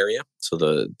in the area.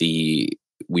 So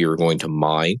we were going to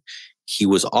mine. He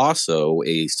was also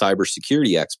a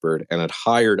cybersecurity expert and had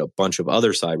hired a bunch of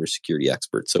other cybersecurity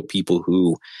experts. So people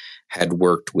who had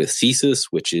worked with CSIS,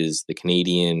 which is the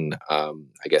Canadian, I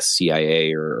guess,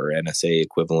 CIA or NSA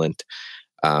equivalent.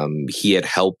 He had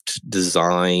helped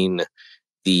design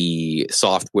the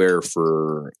software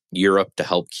for Europe to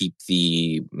help keep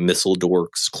the missile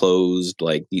dorks closed.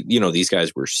 Like, these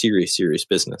guys were serious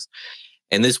business.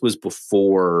 And this was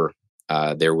before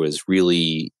there was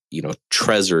really,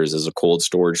 Trezors as a cold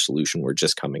storage solution were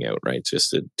just coming out, right?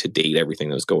 Just to date everything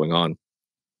that was going on.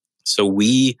 So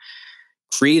we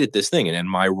created this thing, and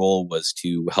my role was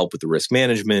to help with the risk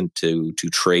management, to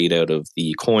trade out of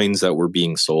the coins that were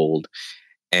being sold,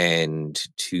 and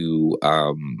to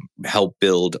help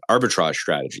build arbitrage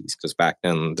strategies. Because back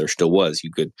then there still was,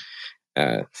 you could,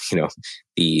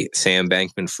 the Sam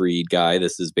Bankman-Fried guy,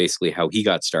 this is basically how he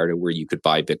got started, where you could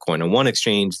buy Bitcoin on one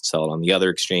exchange, sell it on the other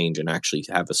exchange, and actually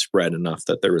have a spread enough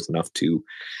that there was enough to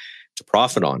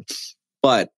profit on.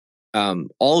 But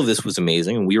all of this was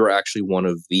amazing. And we were actually one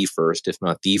of the first, if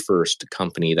not the first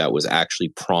company that was actually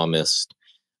promised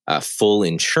full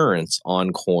insurance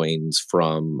on coins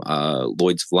from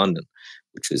Lloyd's of London,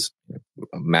 which is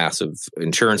a massive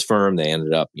insurance firm. They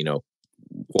ended up,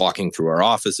 walking through our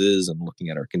offices and looking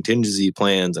at our contingency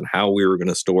plans and how we were going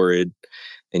to store it.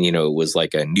 And, it was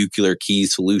like a nuclear key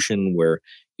solution where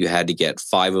you had to get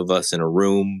 5 of us in a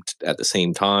room at the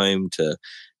same time to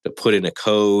put in a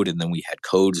code. And then we had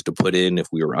codes to put in if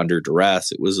we were under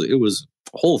duress. It was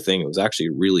a whole thing. It was actually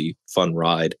a really fun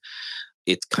ride.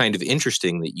 It's kind of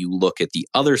interesting that you look at the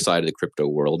other side of the crypto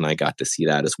world, and I got to see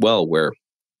that as well, where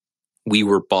we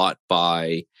were bought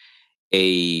by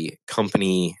a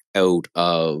company out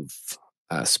of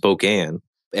Spokane,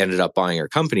 ended up buying our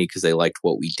company because they liked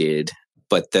what we did.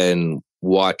 But then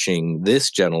watching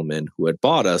this gentleman who had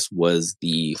bought us was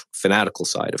the fanatical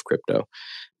side of crypto.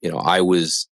 I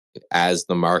was, as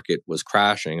the market was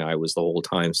crashing, I was the whole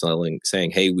time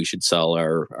saying, hey, we should sell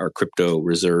our crypto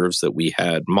reserves that we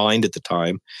had mined at the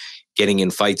time, getting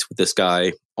in fights with this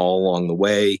guy all along the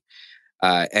way.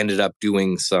 Ended up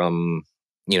doing some,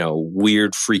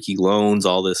 weird, freaky loans,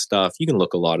 all this stuff. You can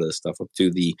look a lot of this stuff up to.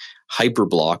 The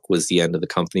Hyperblock was the end of the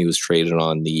company. It was traded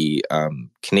on the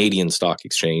Canadian Stock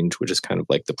Exchange, which is kind of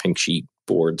like the pink sheet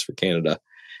boards for Canada,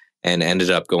 and ended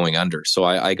up going under. So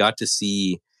I got to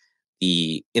see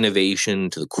the innovation,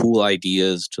 to the cool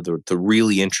ideas, to the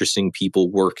really interesting people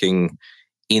working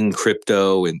in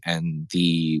crypto and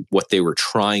what they were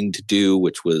trying to do,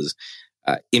 which was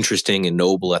interesting and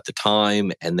noble at the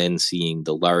time, and then seeing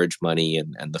the large money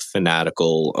and the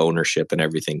fanatical ownership and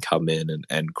everything come in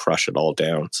and crush it all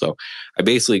down. So I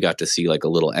basically got to see like a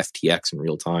little FTX in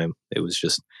real time. It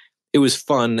was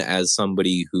fun as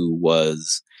somebody who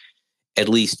was at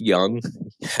least young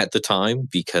at the time,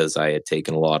 because I had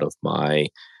taken a lot of my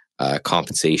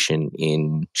compensation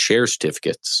in share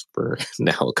certificates for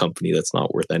now a company that's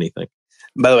not worth anything.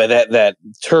 By the way, that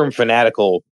term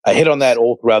fanatical, I hit on that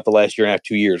all throughout the last year and a half,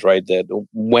 2 years, right? That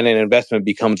when an investment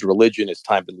becomes religion, it's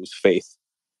time to lose faith.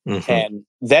 Mm-hmm. And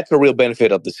that's a real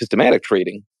benefit of the systematic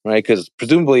trading, right? Because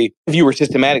presumably, if you were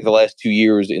systematic the last 2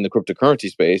 years in the cryptocurrency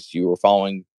space, you were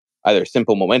following either a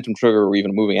simple momentum trigger or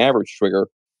even a moving average trigger,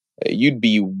 you'd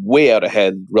be way out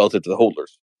ahead relative to the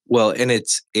holders. Well, and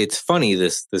it's funny,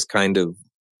 this kind of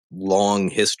long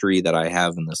history that I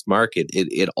have in this market.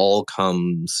 It all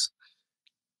comes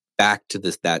back to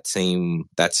that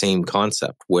same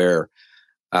concept where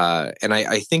And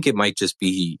I think it might just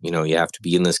be, you have to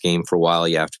be in this game for a while.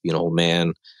 You have to be an old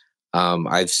man.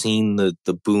 I've seen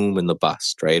the boom and the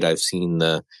bust, right? I've seen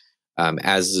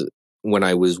as when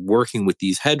I was working with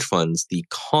these hedge funds, the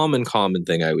common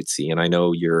thing I would see, and I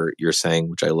know you're saying,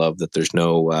 which I love, that there's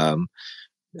no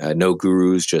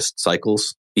gurus, just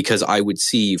cycles. Because I would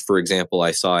see, for example,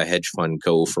 I saw a hedge fund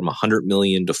go from 100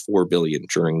 million to 4 billion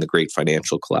during the great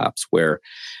financial collapse, where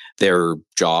their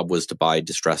job was to buy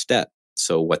distressed debt.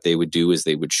 So what they would do is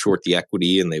they would short the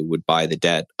equity and they would buy the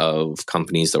debt of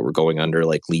companies that were going under,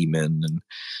 like Lehman and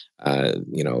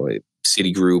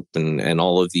Citigroup and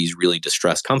all of these really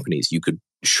distressed companies. You could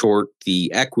short the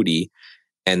equity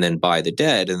and then buy the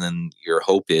debt. And then your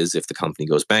hope is if the company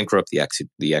goes bankrupt, the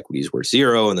equity is worth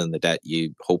zero. And then the debt,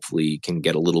 you hopefully can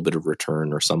get a little bit of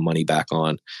return or some money back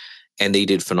on. And they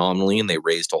did phenomenally and they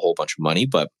raised a whole bunch of money.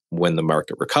 But when the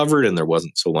market recovered and there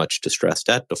wasn't so much distressed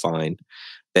debt to find,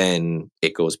 then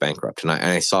it goes bankrupt. And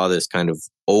I saw this kind of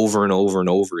over and over and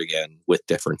over again with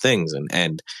different things.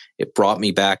 And it brought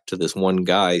me back to this one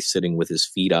guy sitting with his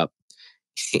feet up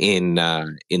in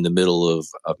the middle of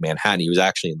Manhattan. He was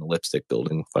actually in the Lipstick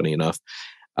Building, funny enough,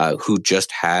 who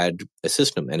just had a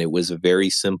system. And it was a very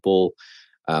simple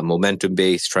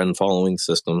momentum-based trend-following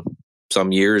system.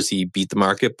 Some years he beat the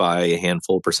market by a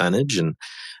handful percentage. And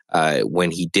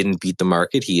when he didn't beat the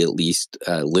market, he at least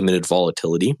limited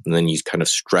volatility. And then you kind of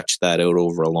stretch that out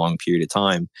over a long period of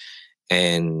time.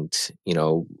 And,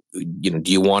 do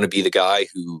you want to be the guy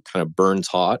who kind of burns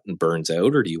hot and burns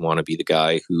out? Or do you want to be the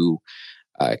guy who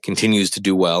continues to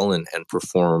do well and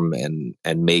perform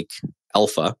and make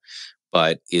alpha,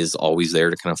 but is always there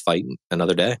to kind of fight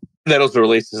another day? That also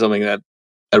relates to something that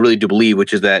I really do believe,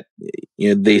 which is that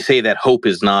they say that hope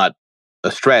is not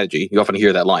a strategy. You often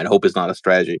hear that line, hope is not a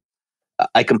strategy.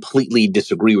 I completely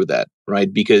disagree with that,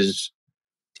 right? Because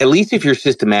at least if you're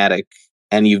systematic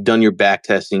and you've done your back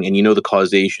testing and you know the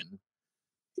causation,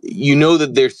 you know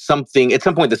that there's something, at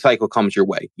some point the cycle comes your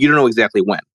way. You don't know exactly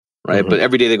when, right? Mm-hmm. But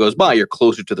every day that goes by, you're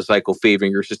closer to the cycle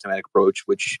favoring your systematic approach,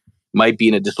 which might be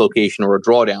in a dislocation or a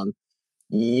drawdown.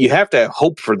 You have to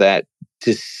hope for that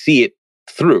to see it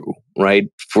through, right?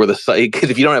 For the because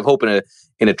if you don't have hope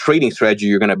in a trading strategy,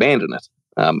 you're going to abandon it.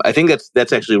 I think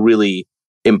that's actually really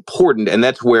important, and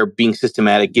that's where being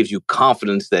systematic gives you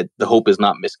confidence that the hope is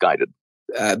not misguided.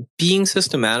 Being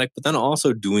systematic, but then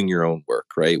also doing your own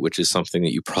work, right? Which is something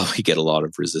that you probably get a lot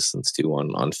of resistance to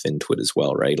on FinTwit as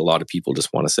well, right? A lot of people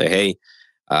just want to say, hey,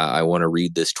 I want to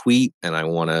read this tweet and I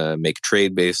want to make a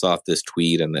trade based off this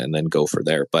tweet and then go for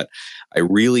there. But I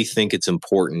really think it's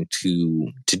important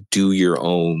to do your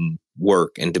own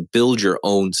work and to build your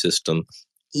own system,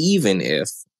 even if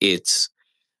it's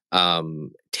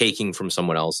taking from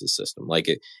someone else's system. Like,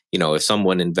 if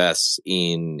someone invests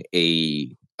in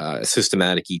a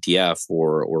systematic ETF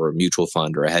or a mutual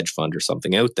fund or a hedge fund or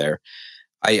something out there,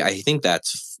 I think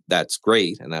that's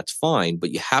great and that's fine,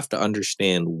 but you have to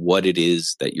understand what it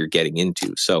is that you're getting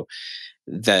into. So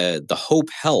the hope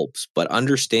helps, but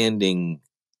understanding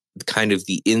kind of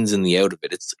the ins and the out of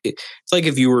it. It's like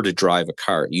if you were to drive a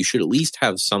car, you should at least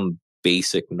have some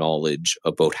basic knowledge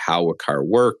about how a car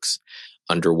works,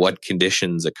 under what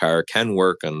conditions a car can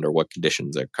work, under what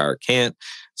conditions a car can't.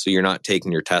 So you're not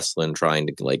taking your Tesla and trying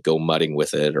to like go mudding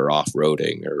with it or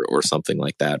off-roading or something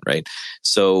like that, right?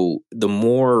 So the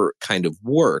more kind of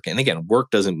work, and again, work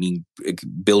doesn't mean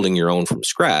building your own from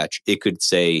scratch. It could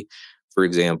say, for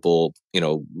example,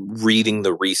 reading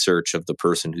the research of the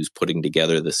person who's putting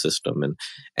together the system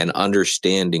and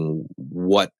understanding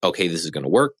this is going to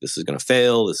work, this is going to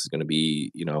fail, this is going to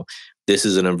be, this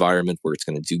is an environment where it's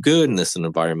going to do good and this is an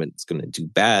environment that's going to do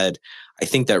bad. I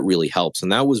think that really helps.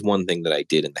 And that was one thing that I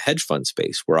did in the hedge fund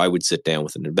space, where I would sit down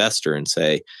with an investor and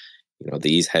say,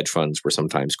 these hedge funds were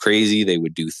sometimes crazy. They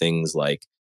would do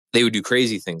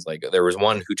crazy things. Like there was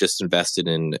one who just invested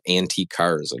in antique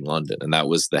cars in London, and that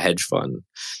was the hedge fund.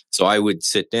 So I would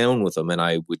sit down with them and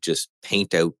I would just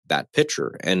paint out that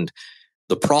picture. And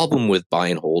the problem with buy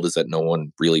and hold is that no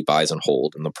one really buys and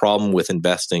hold. And the problem with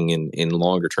investing in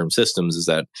longer term systems is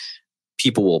that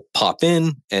people will pop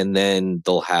in and then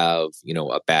they'll have,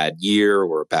 a bad year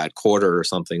or a bad quarter or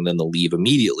something, then they'll leave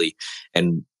immediately.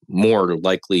 And more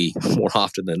likely, more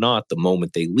often than not, the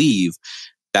moment they leave,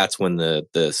 that's when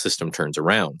the system turns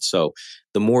around. So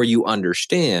the more you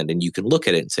understand and you can look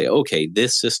at it and say, okay,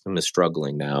 this system is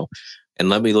struggling now. And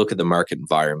let me look at the market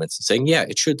environments and saying, yeah,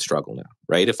 it should struggle now,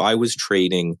 right? If I was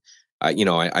trading,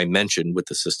 I mentioned with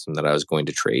the system that I was going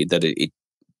to trade that it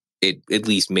at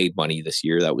least made money this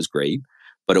year. That was great.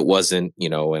 But it wasn't,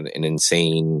 an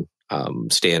insane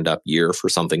stand-up year for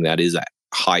something that is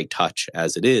high touch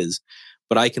as it is.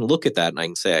 But I can look at that and I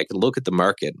can say, I can look at the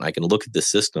market and I can look at the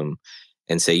system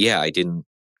and say, yeah, I didn't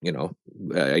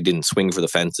swing for the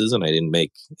fences and I didn't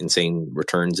make insane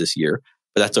returns this year,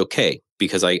 but that's okay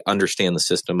because I understand the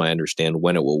system. I understand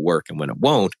when it will work and when it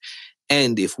won't.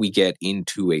 And if we get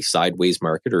into a sideways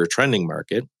market or a trending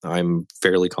market, I'm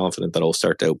fairly confident that it'll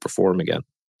start to outperform again.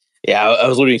 Yeah, I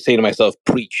was literally saying to myself,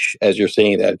 "Preach!" as you're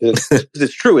saying that.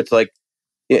 It's true. It's like,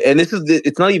 and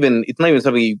it's not even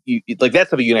something you like. That's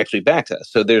something you can actually backtest.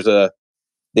 So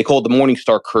they call it the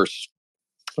Morningstar curse,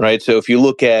 right? So if you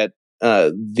look at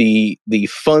the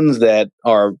funds that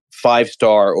are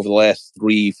 5-star over the last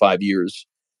 3-5 years,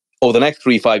 over the next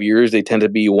 3-5 years, they tend to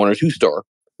be 1 or 2-star.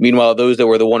 Meanwhile, those that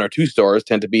were the 1 or 2 stars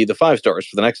tend to be the 5 stars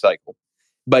for the next cycle.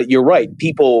 But you're right.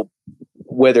 People,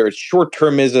 whether it's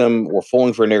short-termism or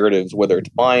falling for narratives, whether it's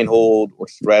buy and hold or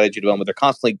strategy development, they're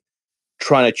constantly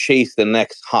trying to chase the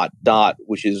next hot dot,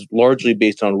 which is largely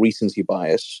based on recency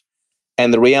bias.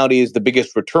 And the reality is the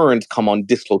biggest returns come on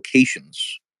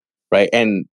dislocations, right?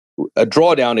 And a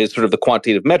drawdown is sort of the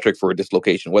quantitative metric for a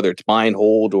dislocation, whether it's buy and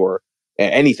hold or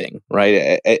anything,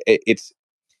 right? It's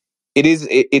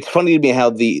funny to me how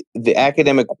the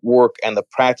academic work and the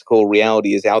practical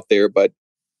reality is out there, but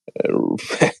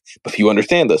if you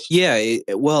understand this. Yeah,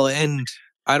 well, and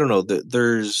I don't know,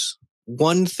 there's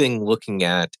one thing looking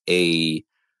at a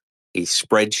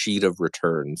spreadsheet of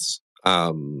returns,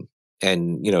 and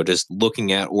just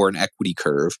looking at, or an equity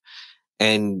curve,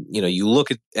 and you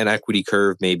look at an equity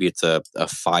curve, maybe it's a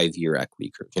 5-year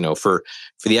equity curve. For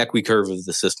the equity curve of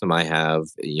the system I have,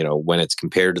 when it's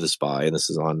compared to the SPY, and this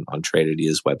is on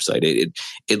TradeIdea's website,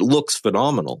 it looks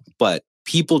phenomenal, but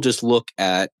people just look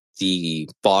at the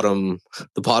bottom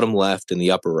left and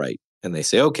the upper right, and they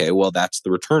say, okay, well, that's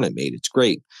the return it made, it's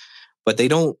great. But they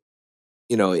don't,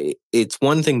 it's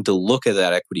one thing to look at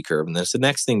that equity curve, and then it's the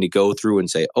next thing to go through and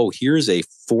say, oh, here's a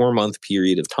 4-month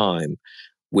period of time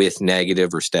with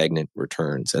negative or stagnant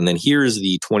returns. And then here's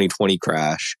the 2020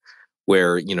 crash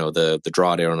where, the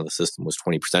drawdown of the system was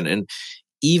 20%. And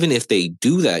even if they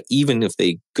do that, even if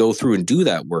they go through and do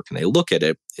that work and they look at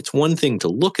it, it's one thing to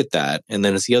look at that. And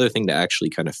then it's the other thing to actually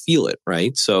kind of feel it,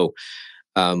 right? So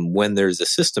when there's a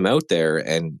system out there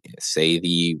and say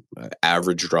the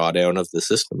average drawdown of the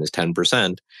system is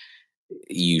 10%,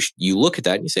 you look at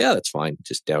that and you say, yeah, that's fine,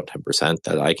 just down 10%,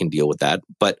 that I can deal with that.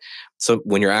 But so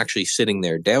when you're actually sitting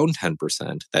there down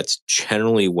 10%, that's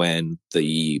generally when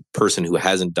the person who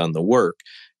hasn't done the work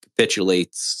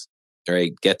capitulates,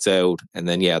 right, gets out, and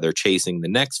then they're chasing the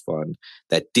next fund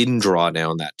that didn't draw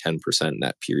down that 10% in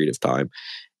that period of time.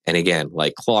 And again,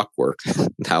 like clockwork,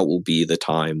 that will be the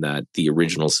time that the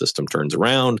original system turns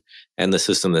around and the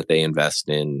system that they invest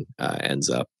in ends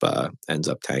up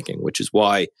tanking, which is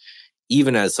why,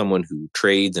 even as someone who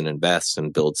trades and invests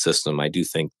and builds system, I do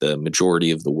think the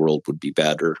majority of the world would be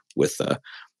better with a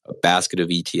basket of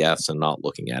ETFs and not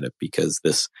looking at it, because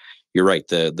you're right,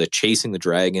 the chasing the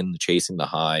dragon, the chasing the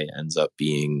high ends up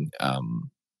being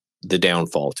the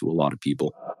downfall to a lot of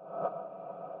people.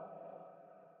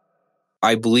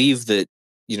 I believe that,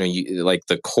 you like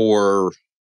the core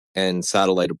and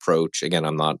satellite approach. Again,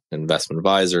 I'm not an investment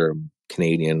advisor, I'm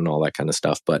Canadian and all that kind of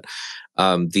stuff, but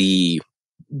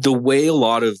the way a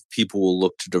lot of people will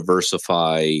look to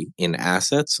diversify in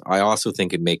assets, I also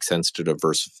think it makes sense to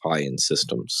diversify in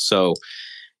systems. So,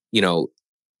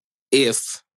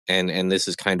 if, and this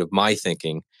is kind of my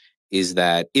thinking, is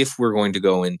that if we're going to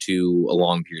go into a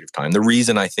long period of time, the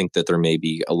reason I think that there may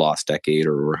be a lost decade,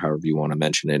 or however you want to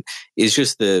mention it, is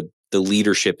just the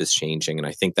leadership is changing. And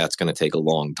I think that's going to take a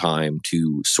long time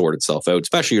to sort itself out,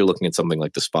 especially you're looking at something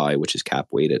like the SPY, which is cap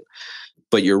weighted.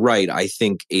 But you're right. I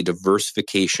think a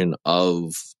diversification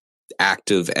of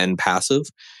active and passive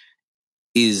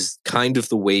is kind of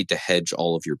the way to hedge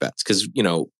all of your bets. Because,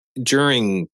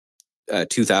 during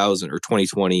 2000 or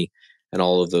 2020 and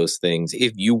all of those things,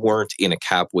 if you weren't in a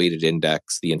cap weighted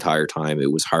index the entire time,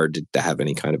 it was hard to have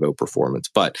any kind of outperformance.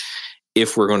 But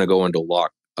if we're going to go into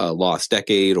a lost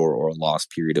decade or a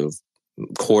lost period of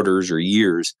quarters or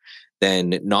years,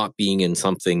 then not being in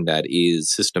something that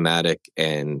is systematic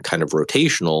and kind of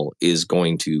rotational is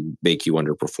going to make you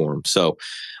underperform. So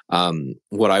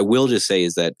what I will just say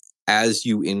is that as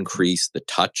you increase the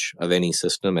touch of any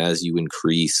system, as you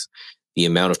increase the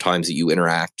amount of times that you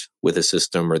interact with a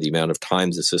system or the amount of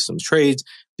times the system trades,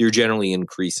 you're generally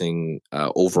increasing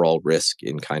overall risk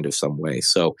in kind of some way.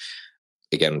 So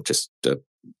again, just to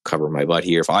cover my butt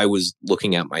here, if I was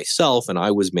looking at myself and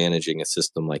I was managing a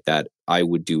system like that, I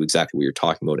would do exactly what you're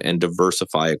talking about and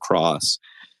diversify across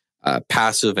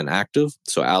passive and active.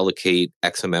 So allocate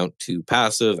X amount to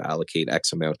passive, allocate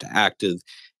X amount to active,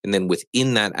 And then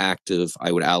within that active,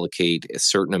 I would allocate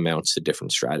certain amounts to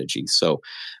different strategies. So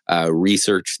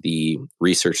research the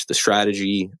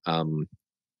strategy, and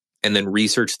then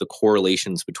research the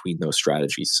correlations between those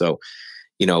strategies. So,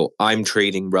 I'm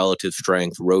trading relative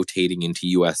strength, rotating into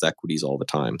US equities all the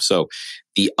time. So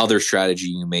the other strategy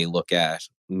you may look at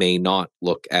may not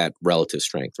look at relative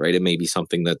strength, right? It may be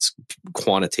something that's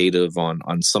quantitative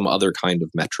on some other kind of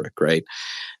metric, right?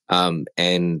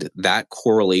 And that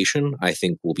correlation, I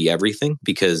think, will be everything,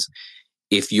 because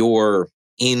if you're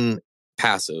in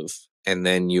passive and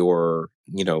then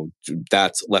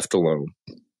that's left alone,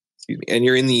 excuse me, and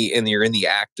you're in the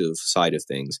active side of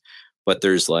things, but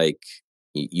there's like,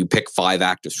 you pick 5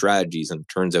 active strategies and it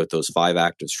turns out those 5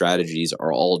 active strategies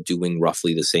are all doing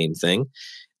roughly the same thing,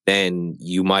 then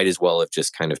you might as well have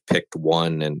just kind of picked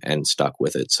one and stuck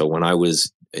with it. So when I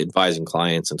was advising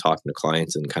clients and talking to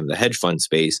clients in kind of the hedge fund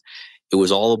space, it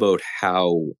was all about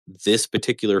how this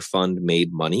particular fund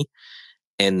made money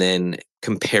and then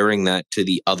comparing that to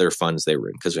the other funds they were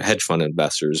in, because hedge fund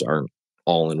investors aren't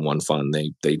all in one fund.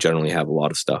 They generally have a lot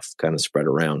of stuff kind of spread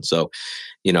around. So,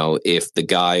 if the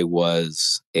guy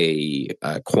was a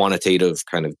quantitative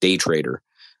kind of day trader,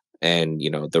 and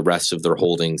the rest of their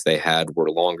holdings they had were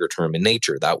longer term in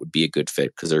nature, that would be a good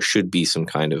fit, because there should be some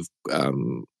kind of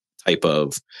type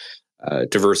of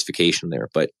diversification there.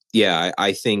 But yeah,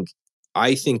 I think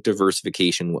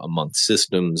diversification amongst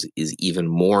systems is even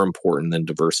more important than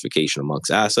diversification amongst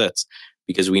assets,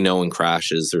 because we know in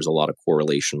crashes there's a lot of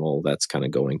correlational that's kind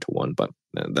of going to one. But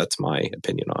that's my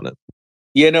opinion on it.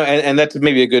 Yeah, no, and that's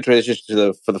maybe a good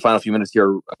transition for the final few minutes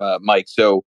here, Mike.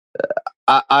 So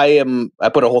I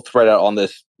put a whole thread out on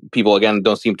this. People again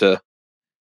don't seem to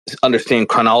understand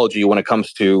chronology when it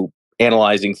comes to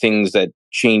analyzing things that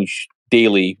change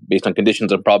daily based on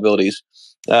conditions and probabilities.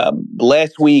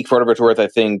 Last week, for whatever it's worth, I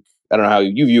don't know how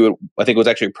you view it, I think it was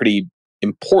actually a pretty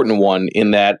important one,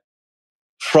 in that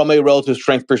from a relative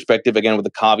strength perspective, again with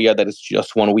the caveat that it's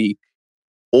just 1 week,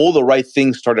 all the right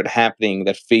things started happening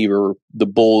that favor the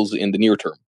bulls in the near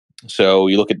term. So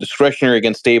you look at discretionary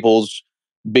against staples,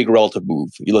 big relative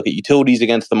move. You look at utilities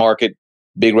against the market,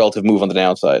 big relative move on the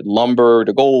downside. Lumber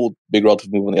to gold, big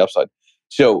relative move on the upside.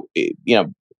 So,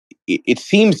 it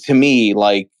seems to me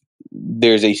like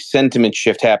there's a sentiment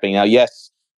shift happening. Now,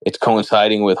 yes, it's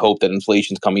coinciding with hope that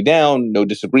inflation's coming down, no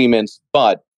disagreements,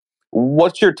 but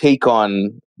what's your take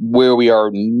on where we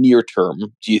are near term?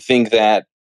 Do you think that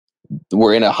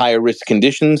we're in a higher risk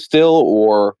condition still,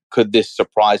 or could this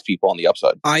surprise people on the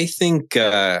upside? I think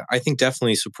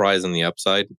definitely surprise on the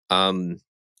upside. And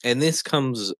this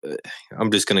comes, I'm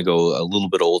just going to go a little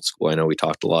bit old school. I know we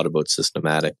talked a lot about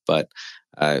systematic, but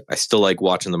I still like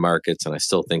watching the markets, and I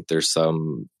still think there's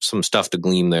some stuff to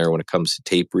glean there when it comes to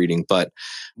tape reading. But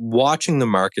watching the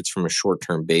markets from a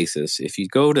short-term basis, if you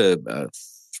go to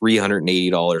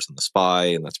 $380 on the SPY,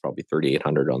 and that's probably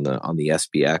 $3,800 on the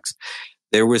SPX,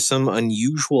 there was some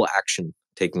unusual action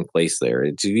taking place there.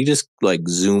 If you just like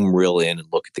zoom real in and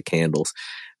look at the candles,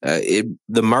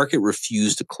 the market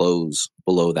refused to close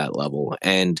below that level.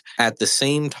 And at the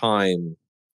same time,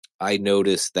 I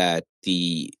noticed that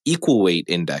the equal weight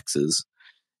indexes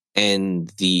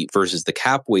and versus the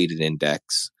cap weighted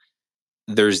index,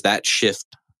 there's that shift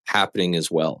happening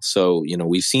as well. So,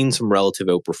 we've seen some relative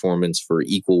outperformance for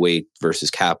equal weight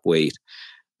versus cap weight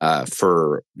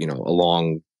for, a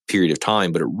long period of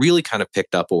time, but it really kind of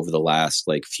picked up over the last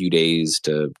like few days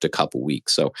to couple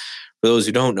weeks. So for those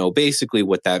who don't know, basically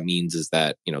what that means is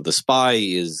that, the SPY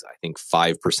is, I think,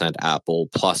 5% Apple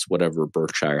plus whatever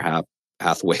Berkshire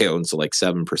Hathaway owns, so like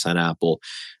 7% Apple,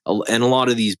 and a lot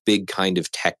of these big kind of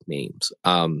tech names.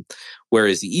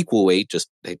 Whereas the equal weight just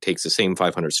takes the same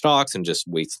 500 stocks and just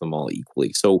weights them all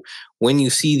equally. So when you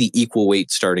see the equal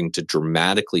weight starting to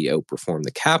dramatically outperform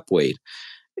the cap weight,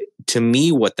 to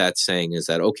me, what that's saying is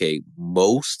that, okay,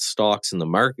 most stocks in the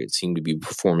market seem to be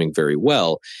performing very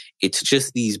well. It's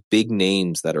just these big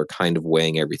names that are kind of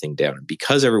weighing everything down. And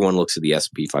because everyone looks at the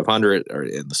S&P 500 or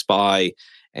in the SPY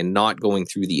and not going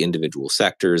through the individual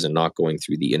sectors and not going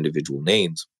through the individual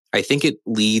names, I think it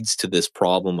leads to this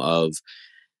problem of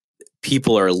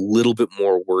people are a little bit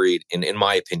more worried, in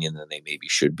my opinion, than they maybe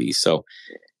should be. So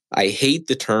I hate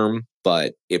the term,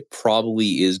 but it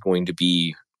probably is going to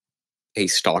be a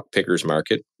stock picker's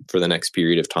market for the next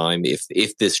period of time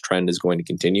if this trend is going to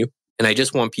continue. And I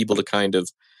just want people to kind of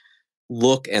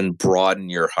look and broaden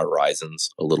your horizons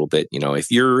a little bit.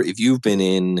 If you've been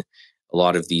in a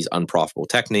lot of these unprofitable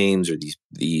tech names or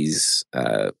these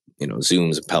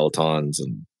Zooms and Pelotons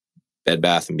and Bed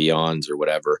Bath and Beyonds or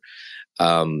whatever,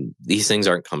 these things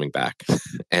aren't coming back.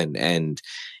 and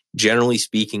generally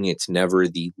speaking, it's never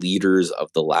the leaders of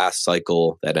the last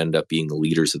cycle that end up being the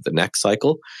leaders of the next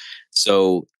cycle.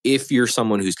 So if you're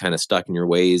someone who's kind of stuck in your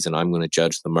ways and I'm going to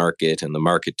judge the market, and the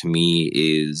market to me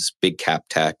is big cap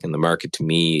tech, and the market to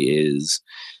me is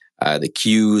the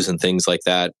Qs and things like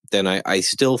that, then I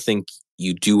still think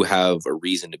you do have a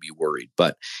reason to be worried.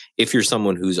 But if you're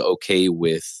someone who's okay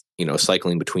with,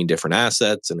 cycling between different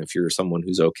assets, and if you're someone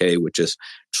who's okay with just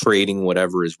trading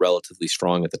whatever is relatively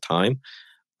strong at the time,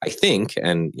 I think,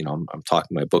 and I'm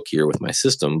talking my book here with my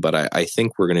system, but I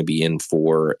think we're going to be in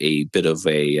for a bit of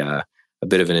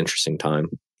an interesting time.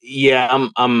 Yeah,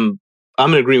 I'm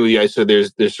in agreement with you. So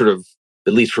there's sort of,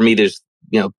 at least for me, there's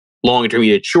long,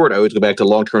 intermediate, short. I always go back to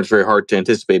long term. It's very hard to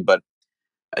anticipate, but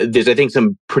there's, I think,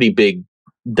 some pretty big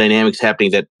dynamics happening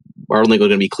that are only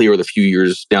going to be clear with a few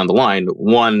years down the line.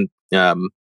 One, I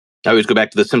always go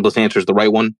back to the simplest answer is the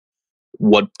right one.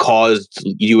 What caused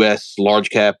U.S.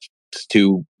 large caps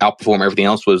to outperform everything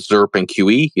else was ZERP and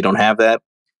QE. You don't have that.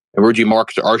 Emerging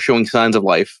markets are showing signs of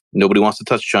life. Nobody wants to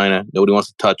touch China. Nobody wants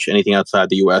to touch anything outside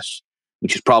the U.S.,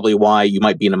 which is probably why you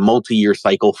might be in a multi-year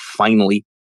cycle, finally,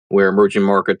 where emerging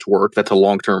markets work. That's a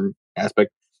long-term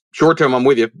aspect. Short-term, I'm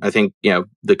with you. I think,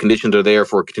 the conditions are there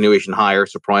for a continuation higher,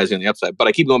 surprising on the upside. But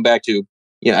I keep going back to,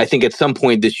 I think at some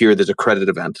point this year, there's a credit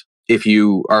event. If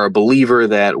you are a believer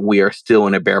that we are still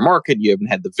in a bear market, you haven't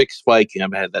had the VIX spike, you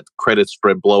haven't had that credit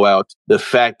spread blowout, the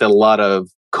fact that a lot of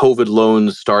COVID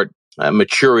loans start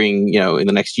maturing, in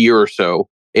the next year or so,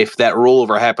 if that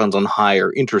rollover happens on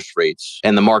higher interest rates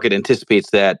and the market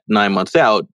anticipates that 9 months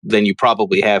out, then you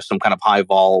probably have some kind of high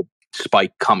vol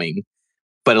spike coming.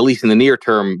 But at least in the near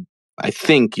term, I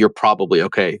think you're probably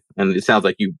okay. And it sounds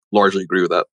like you largely agree with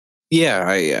that. Yeah,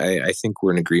 I think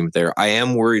we're in agreement there. I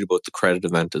am worried about the credit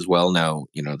event as well. Now,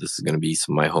 this is going to be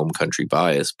some of my home country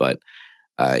bias, but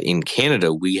in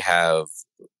Canada, we have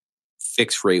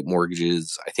fixed rate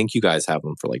mortgages. I think you guys have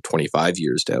them for like 25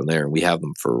 years down there, and we have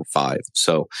them for 5.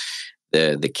 So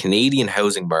the Canadian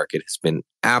housing market has been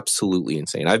absolutely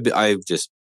insane. I've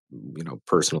just,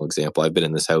 personal example, I've been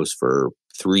in this house for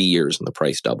 3 years and the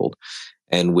price doubled.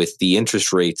 And with the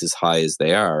interest rates as high as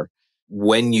they are,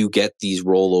 when you get these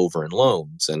rollover in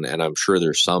loans, and I'm sure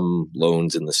there's some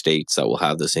loans in the States that will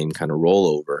have the same kind of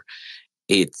rollover,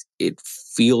 it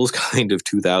feels kind of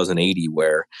 2080,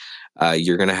 where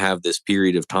you're going to have this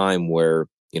period of time where,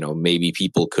 maybe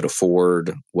people could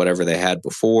afford whatever they had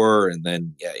before, and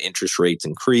then interest rates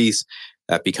increase.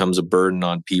 That becomes a burden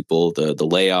on people. The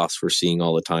layoffs we're seeing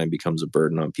all the time becomes a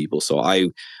burden on people. So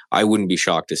I wouldn't be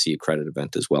shocked to see a credit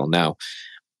event as well. Now,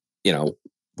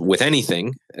 with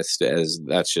anything, as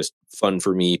that's just fun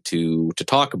for me to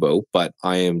talk about, but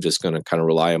I am just going to kind of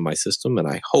rely on my system, and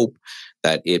I hope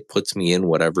that it puts me in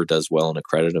whatever does well in a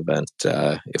credit event,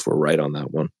 if we're right on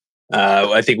that one.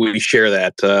 I think we share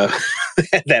that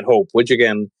that hope, which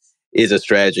again is a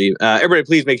strategy. Everybody,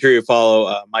 please make sure you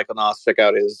follow Michael Nauss. Check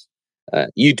out his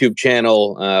YouTube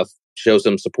channel. Show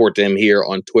some support to him here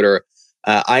on Twitter.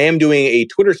 I am doing a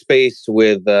Twitter space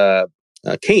with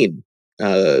Kane,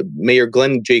 Mayor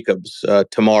Glenn Jacobs,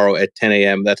 tomorrow at 10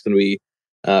 a.m. That's going to be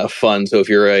fun. So if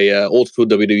you're a old school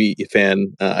WWE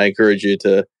fan, I encourage you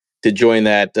to join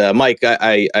that. Mike,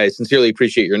 I sincerely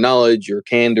appreciate your knowledge, your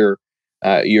candor.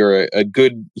 You're a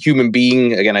good human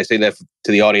being. Again, I say that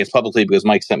to the audience publicly because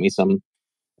Mike sent me some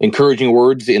encouraging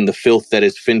words in the filth that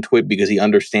is FinTwit, because he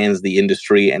understands the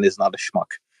industry and is not a schmuck.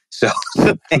 So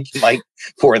thank you, Mike,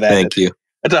 for that. Thank you.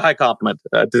 That's a high compliment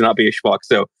to not be a schmuck.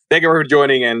 So thank you for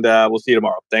joining, and we'll see you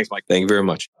tomorrow. Thanks, Mike. Thank you very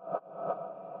much.